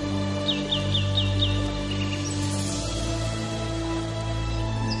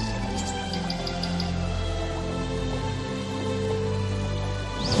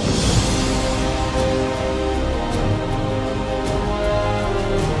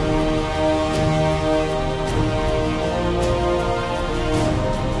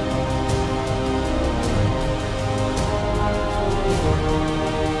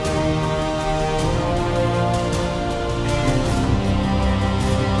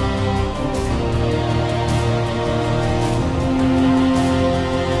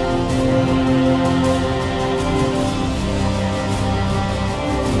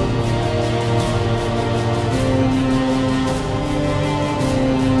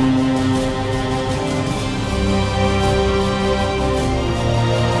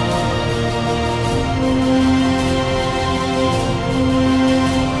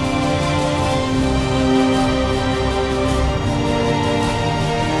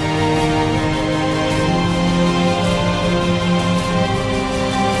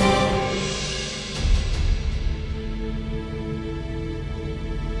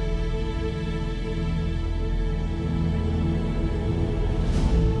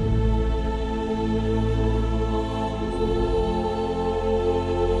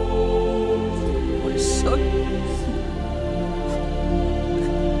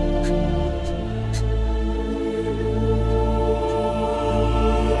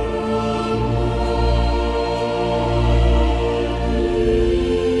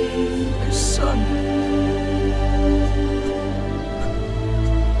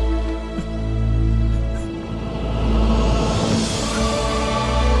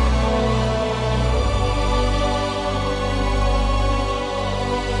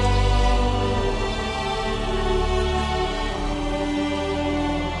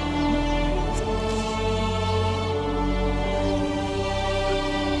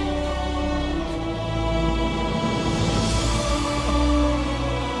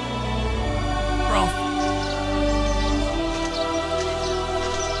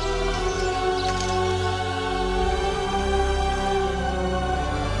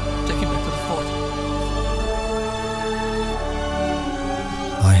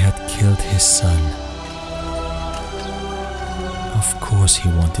 His son. Of course he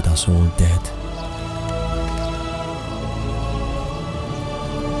wanted us all dead.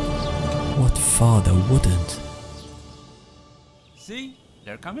 What father wouldn't? See?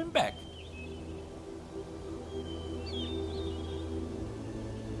 They're coming back.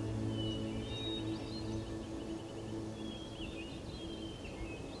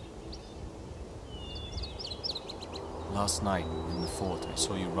 Last night, in the fort, I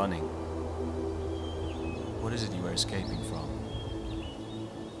saw you running. What is it you were escaping from?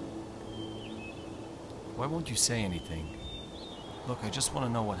 Why won't you say anything? Look, I just want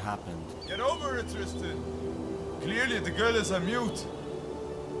to know what happened. Get over it, Tristan. Clearly, the girl is a mute.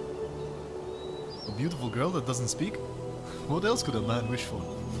 A beautiful girl that doesn't speak? What else could a man wish for?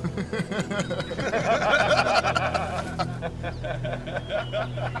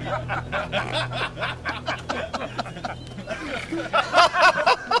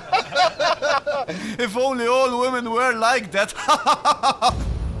 If only all women were like that.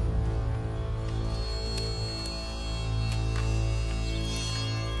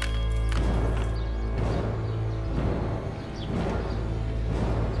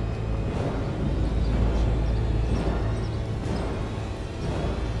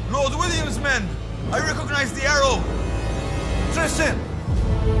 Lord William's men! I recognize the arrow! Tristan!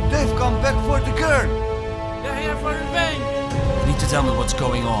 They've come back for the girl! They're here for revenge! You need to tell me what's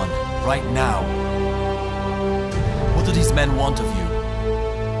going on, right now. What do these men want of you?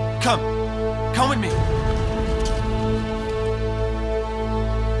 Come! Come with me!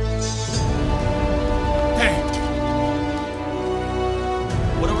 Hey!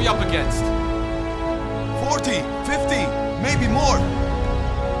 What are we up against? 40, 50, maybe more!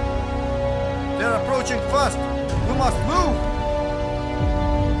 They're approaching fast! We must move!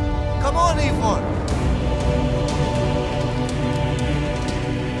 Come on, Eivor!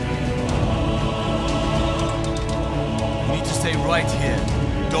 Stay right here.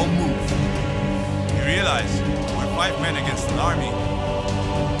 Don't move. You realize we're 5 men against an army.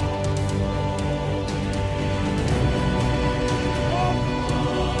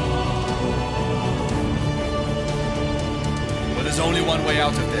 But there's only one way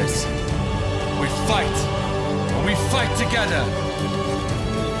out of this. We fight. And we fight together.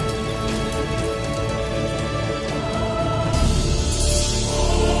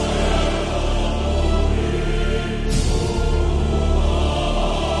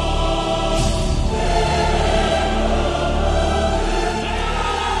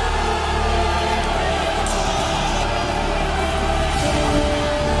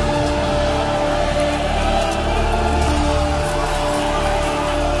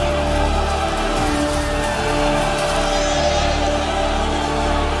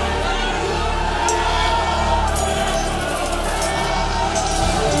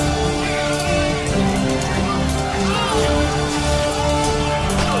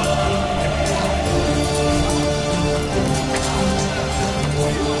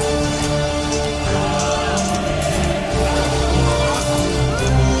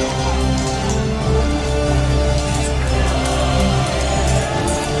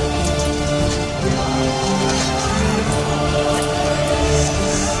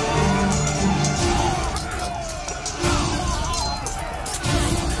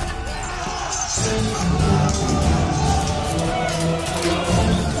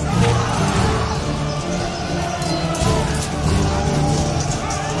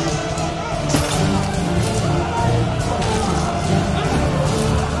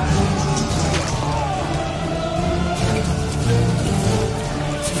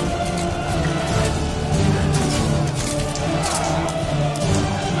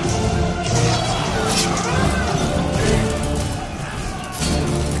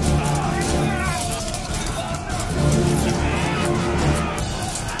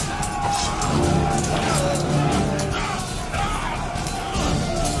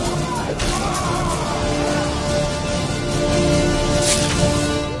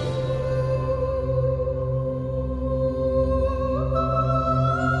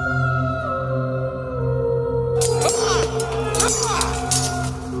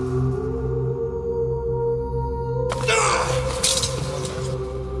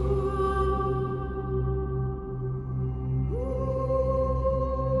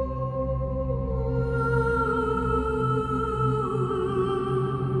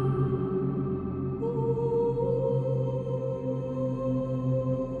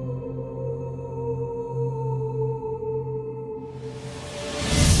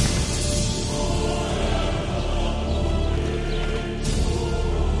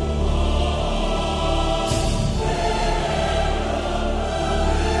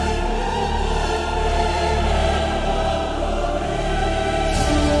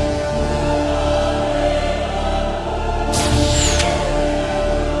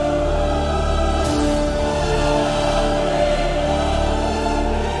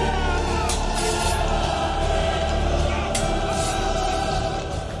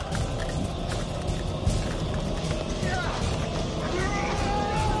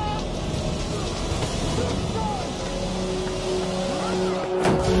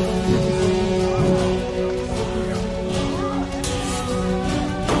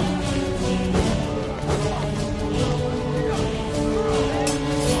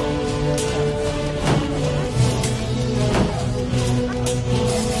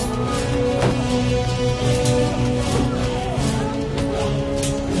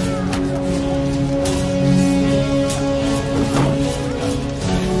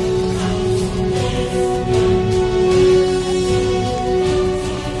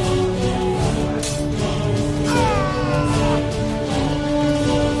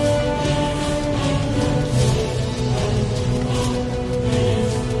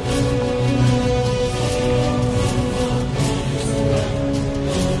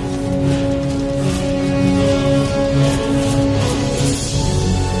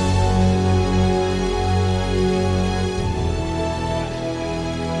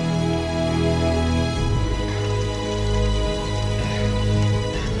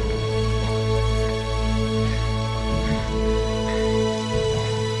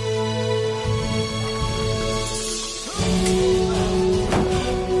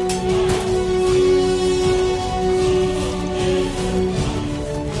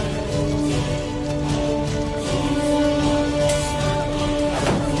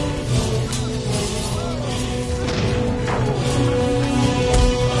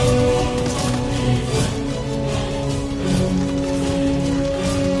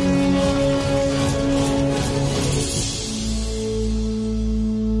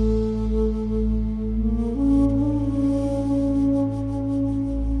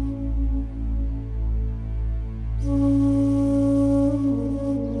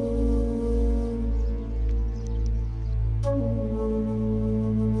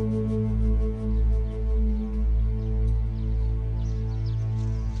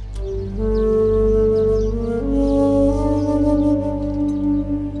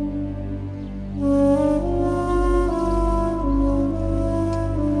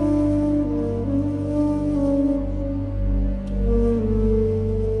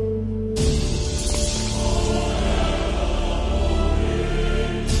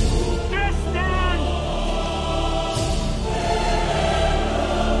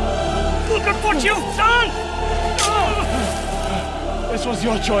 what you've done! This was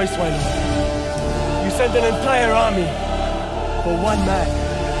your choice, my lord. You sent an entire army for one man.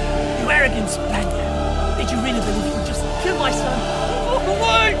 You arrogant Spaniard! Did you really believe you could just kill my son? Walk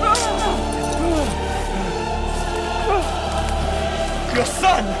away! Your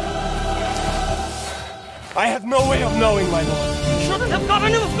son! I have no way of knowing, my lord. You shouldn't have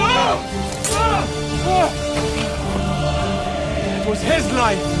gotten involved! It was his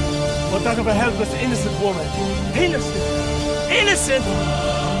life, or that of a helpless, innocent woman. Innocent? Innocent?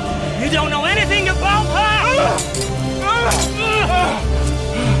 You don't know anything about her!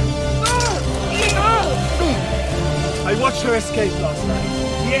 I watched her escape last night.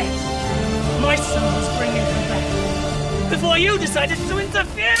 Yes. My son was bringing her back. Before you decided to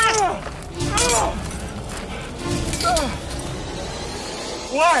interfere!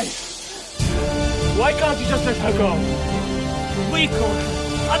 Why? Why can't you just let her go? We call her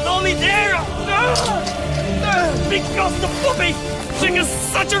Adolmidera! Because the puppy! She has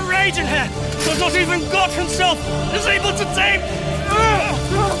such a rage in her that not even God himself is able to tame!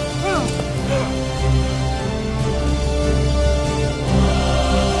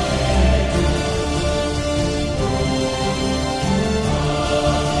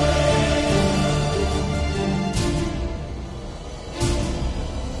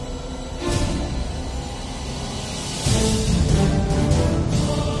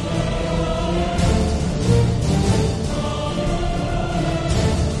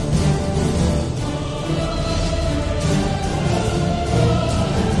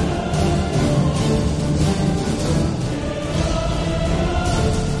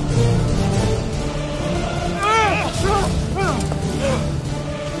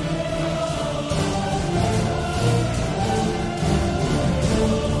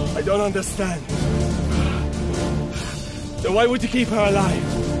 I don't understand. So why would you keep her alive?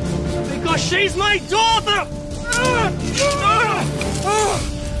 Because she's my daughter!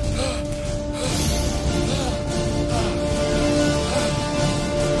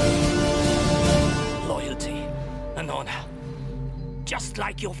 Loyalty and honor. Just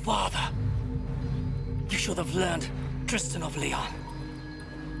like your father. You should have learned Tristan of Leon.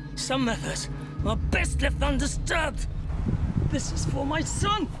 Some methods are best left undisturbed. This is for my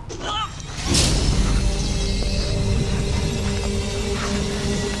son!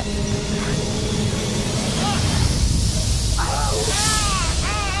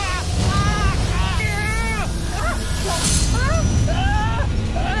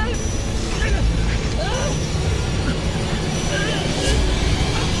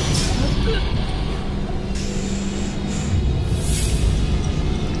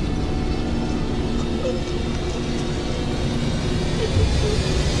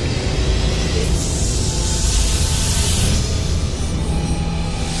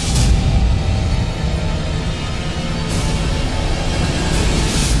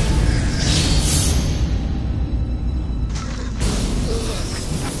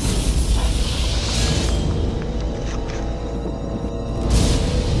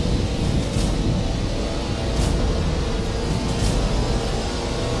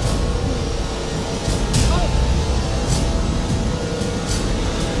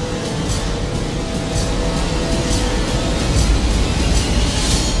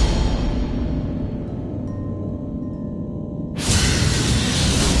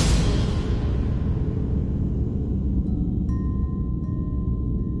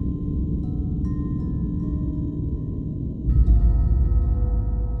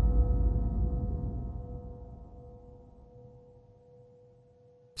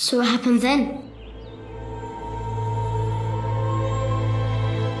 So what happened then?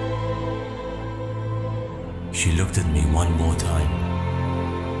 She looked at me one more time,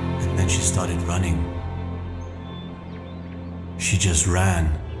 and then she started running. She just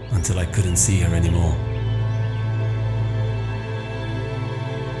ran until I couldn't see her anymore.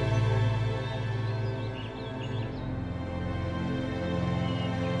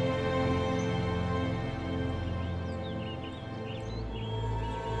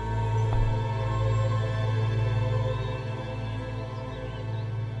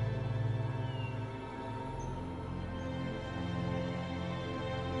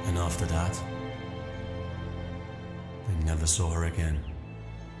 And after that, I never saw her again.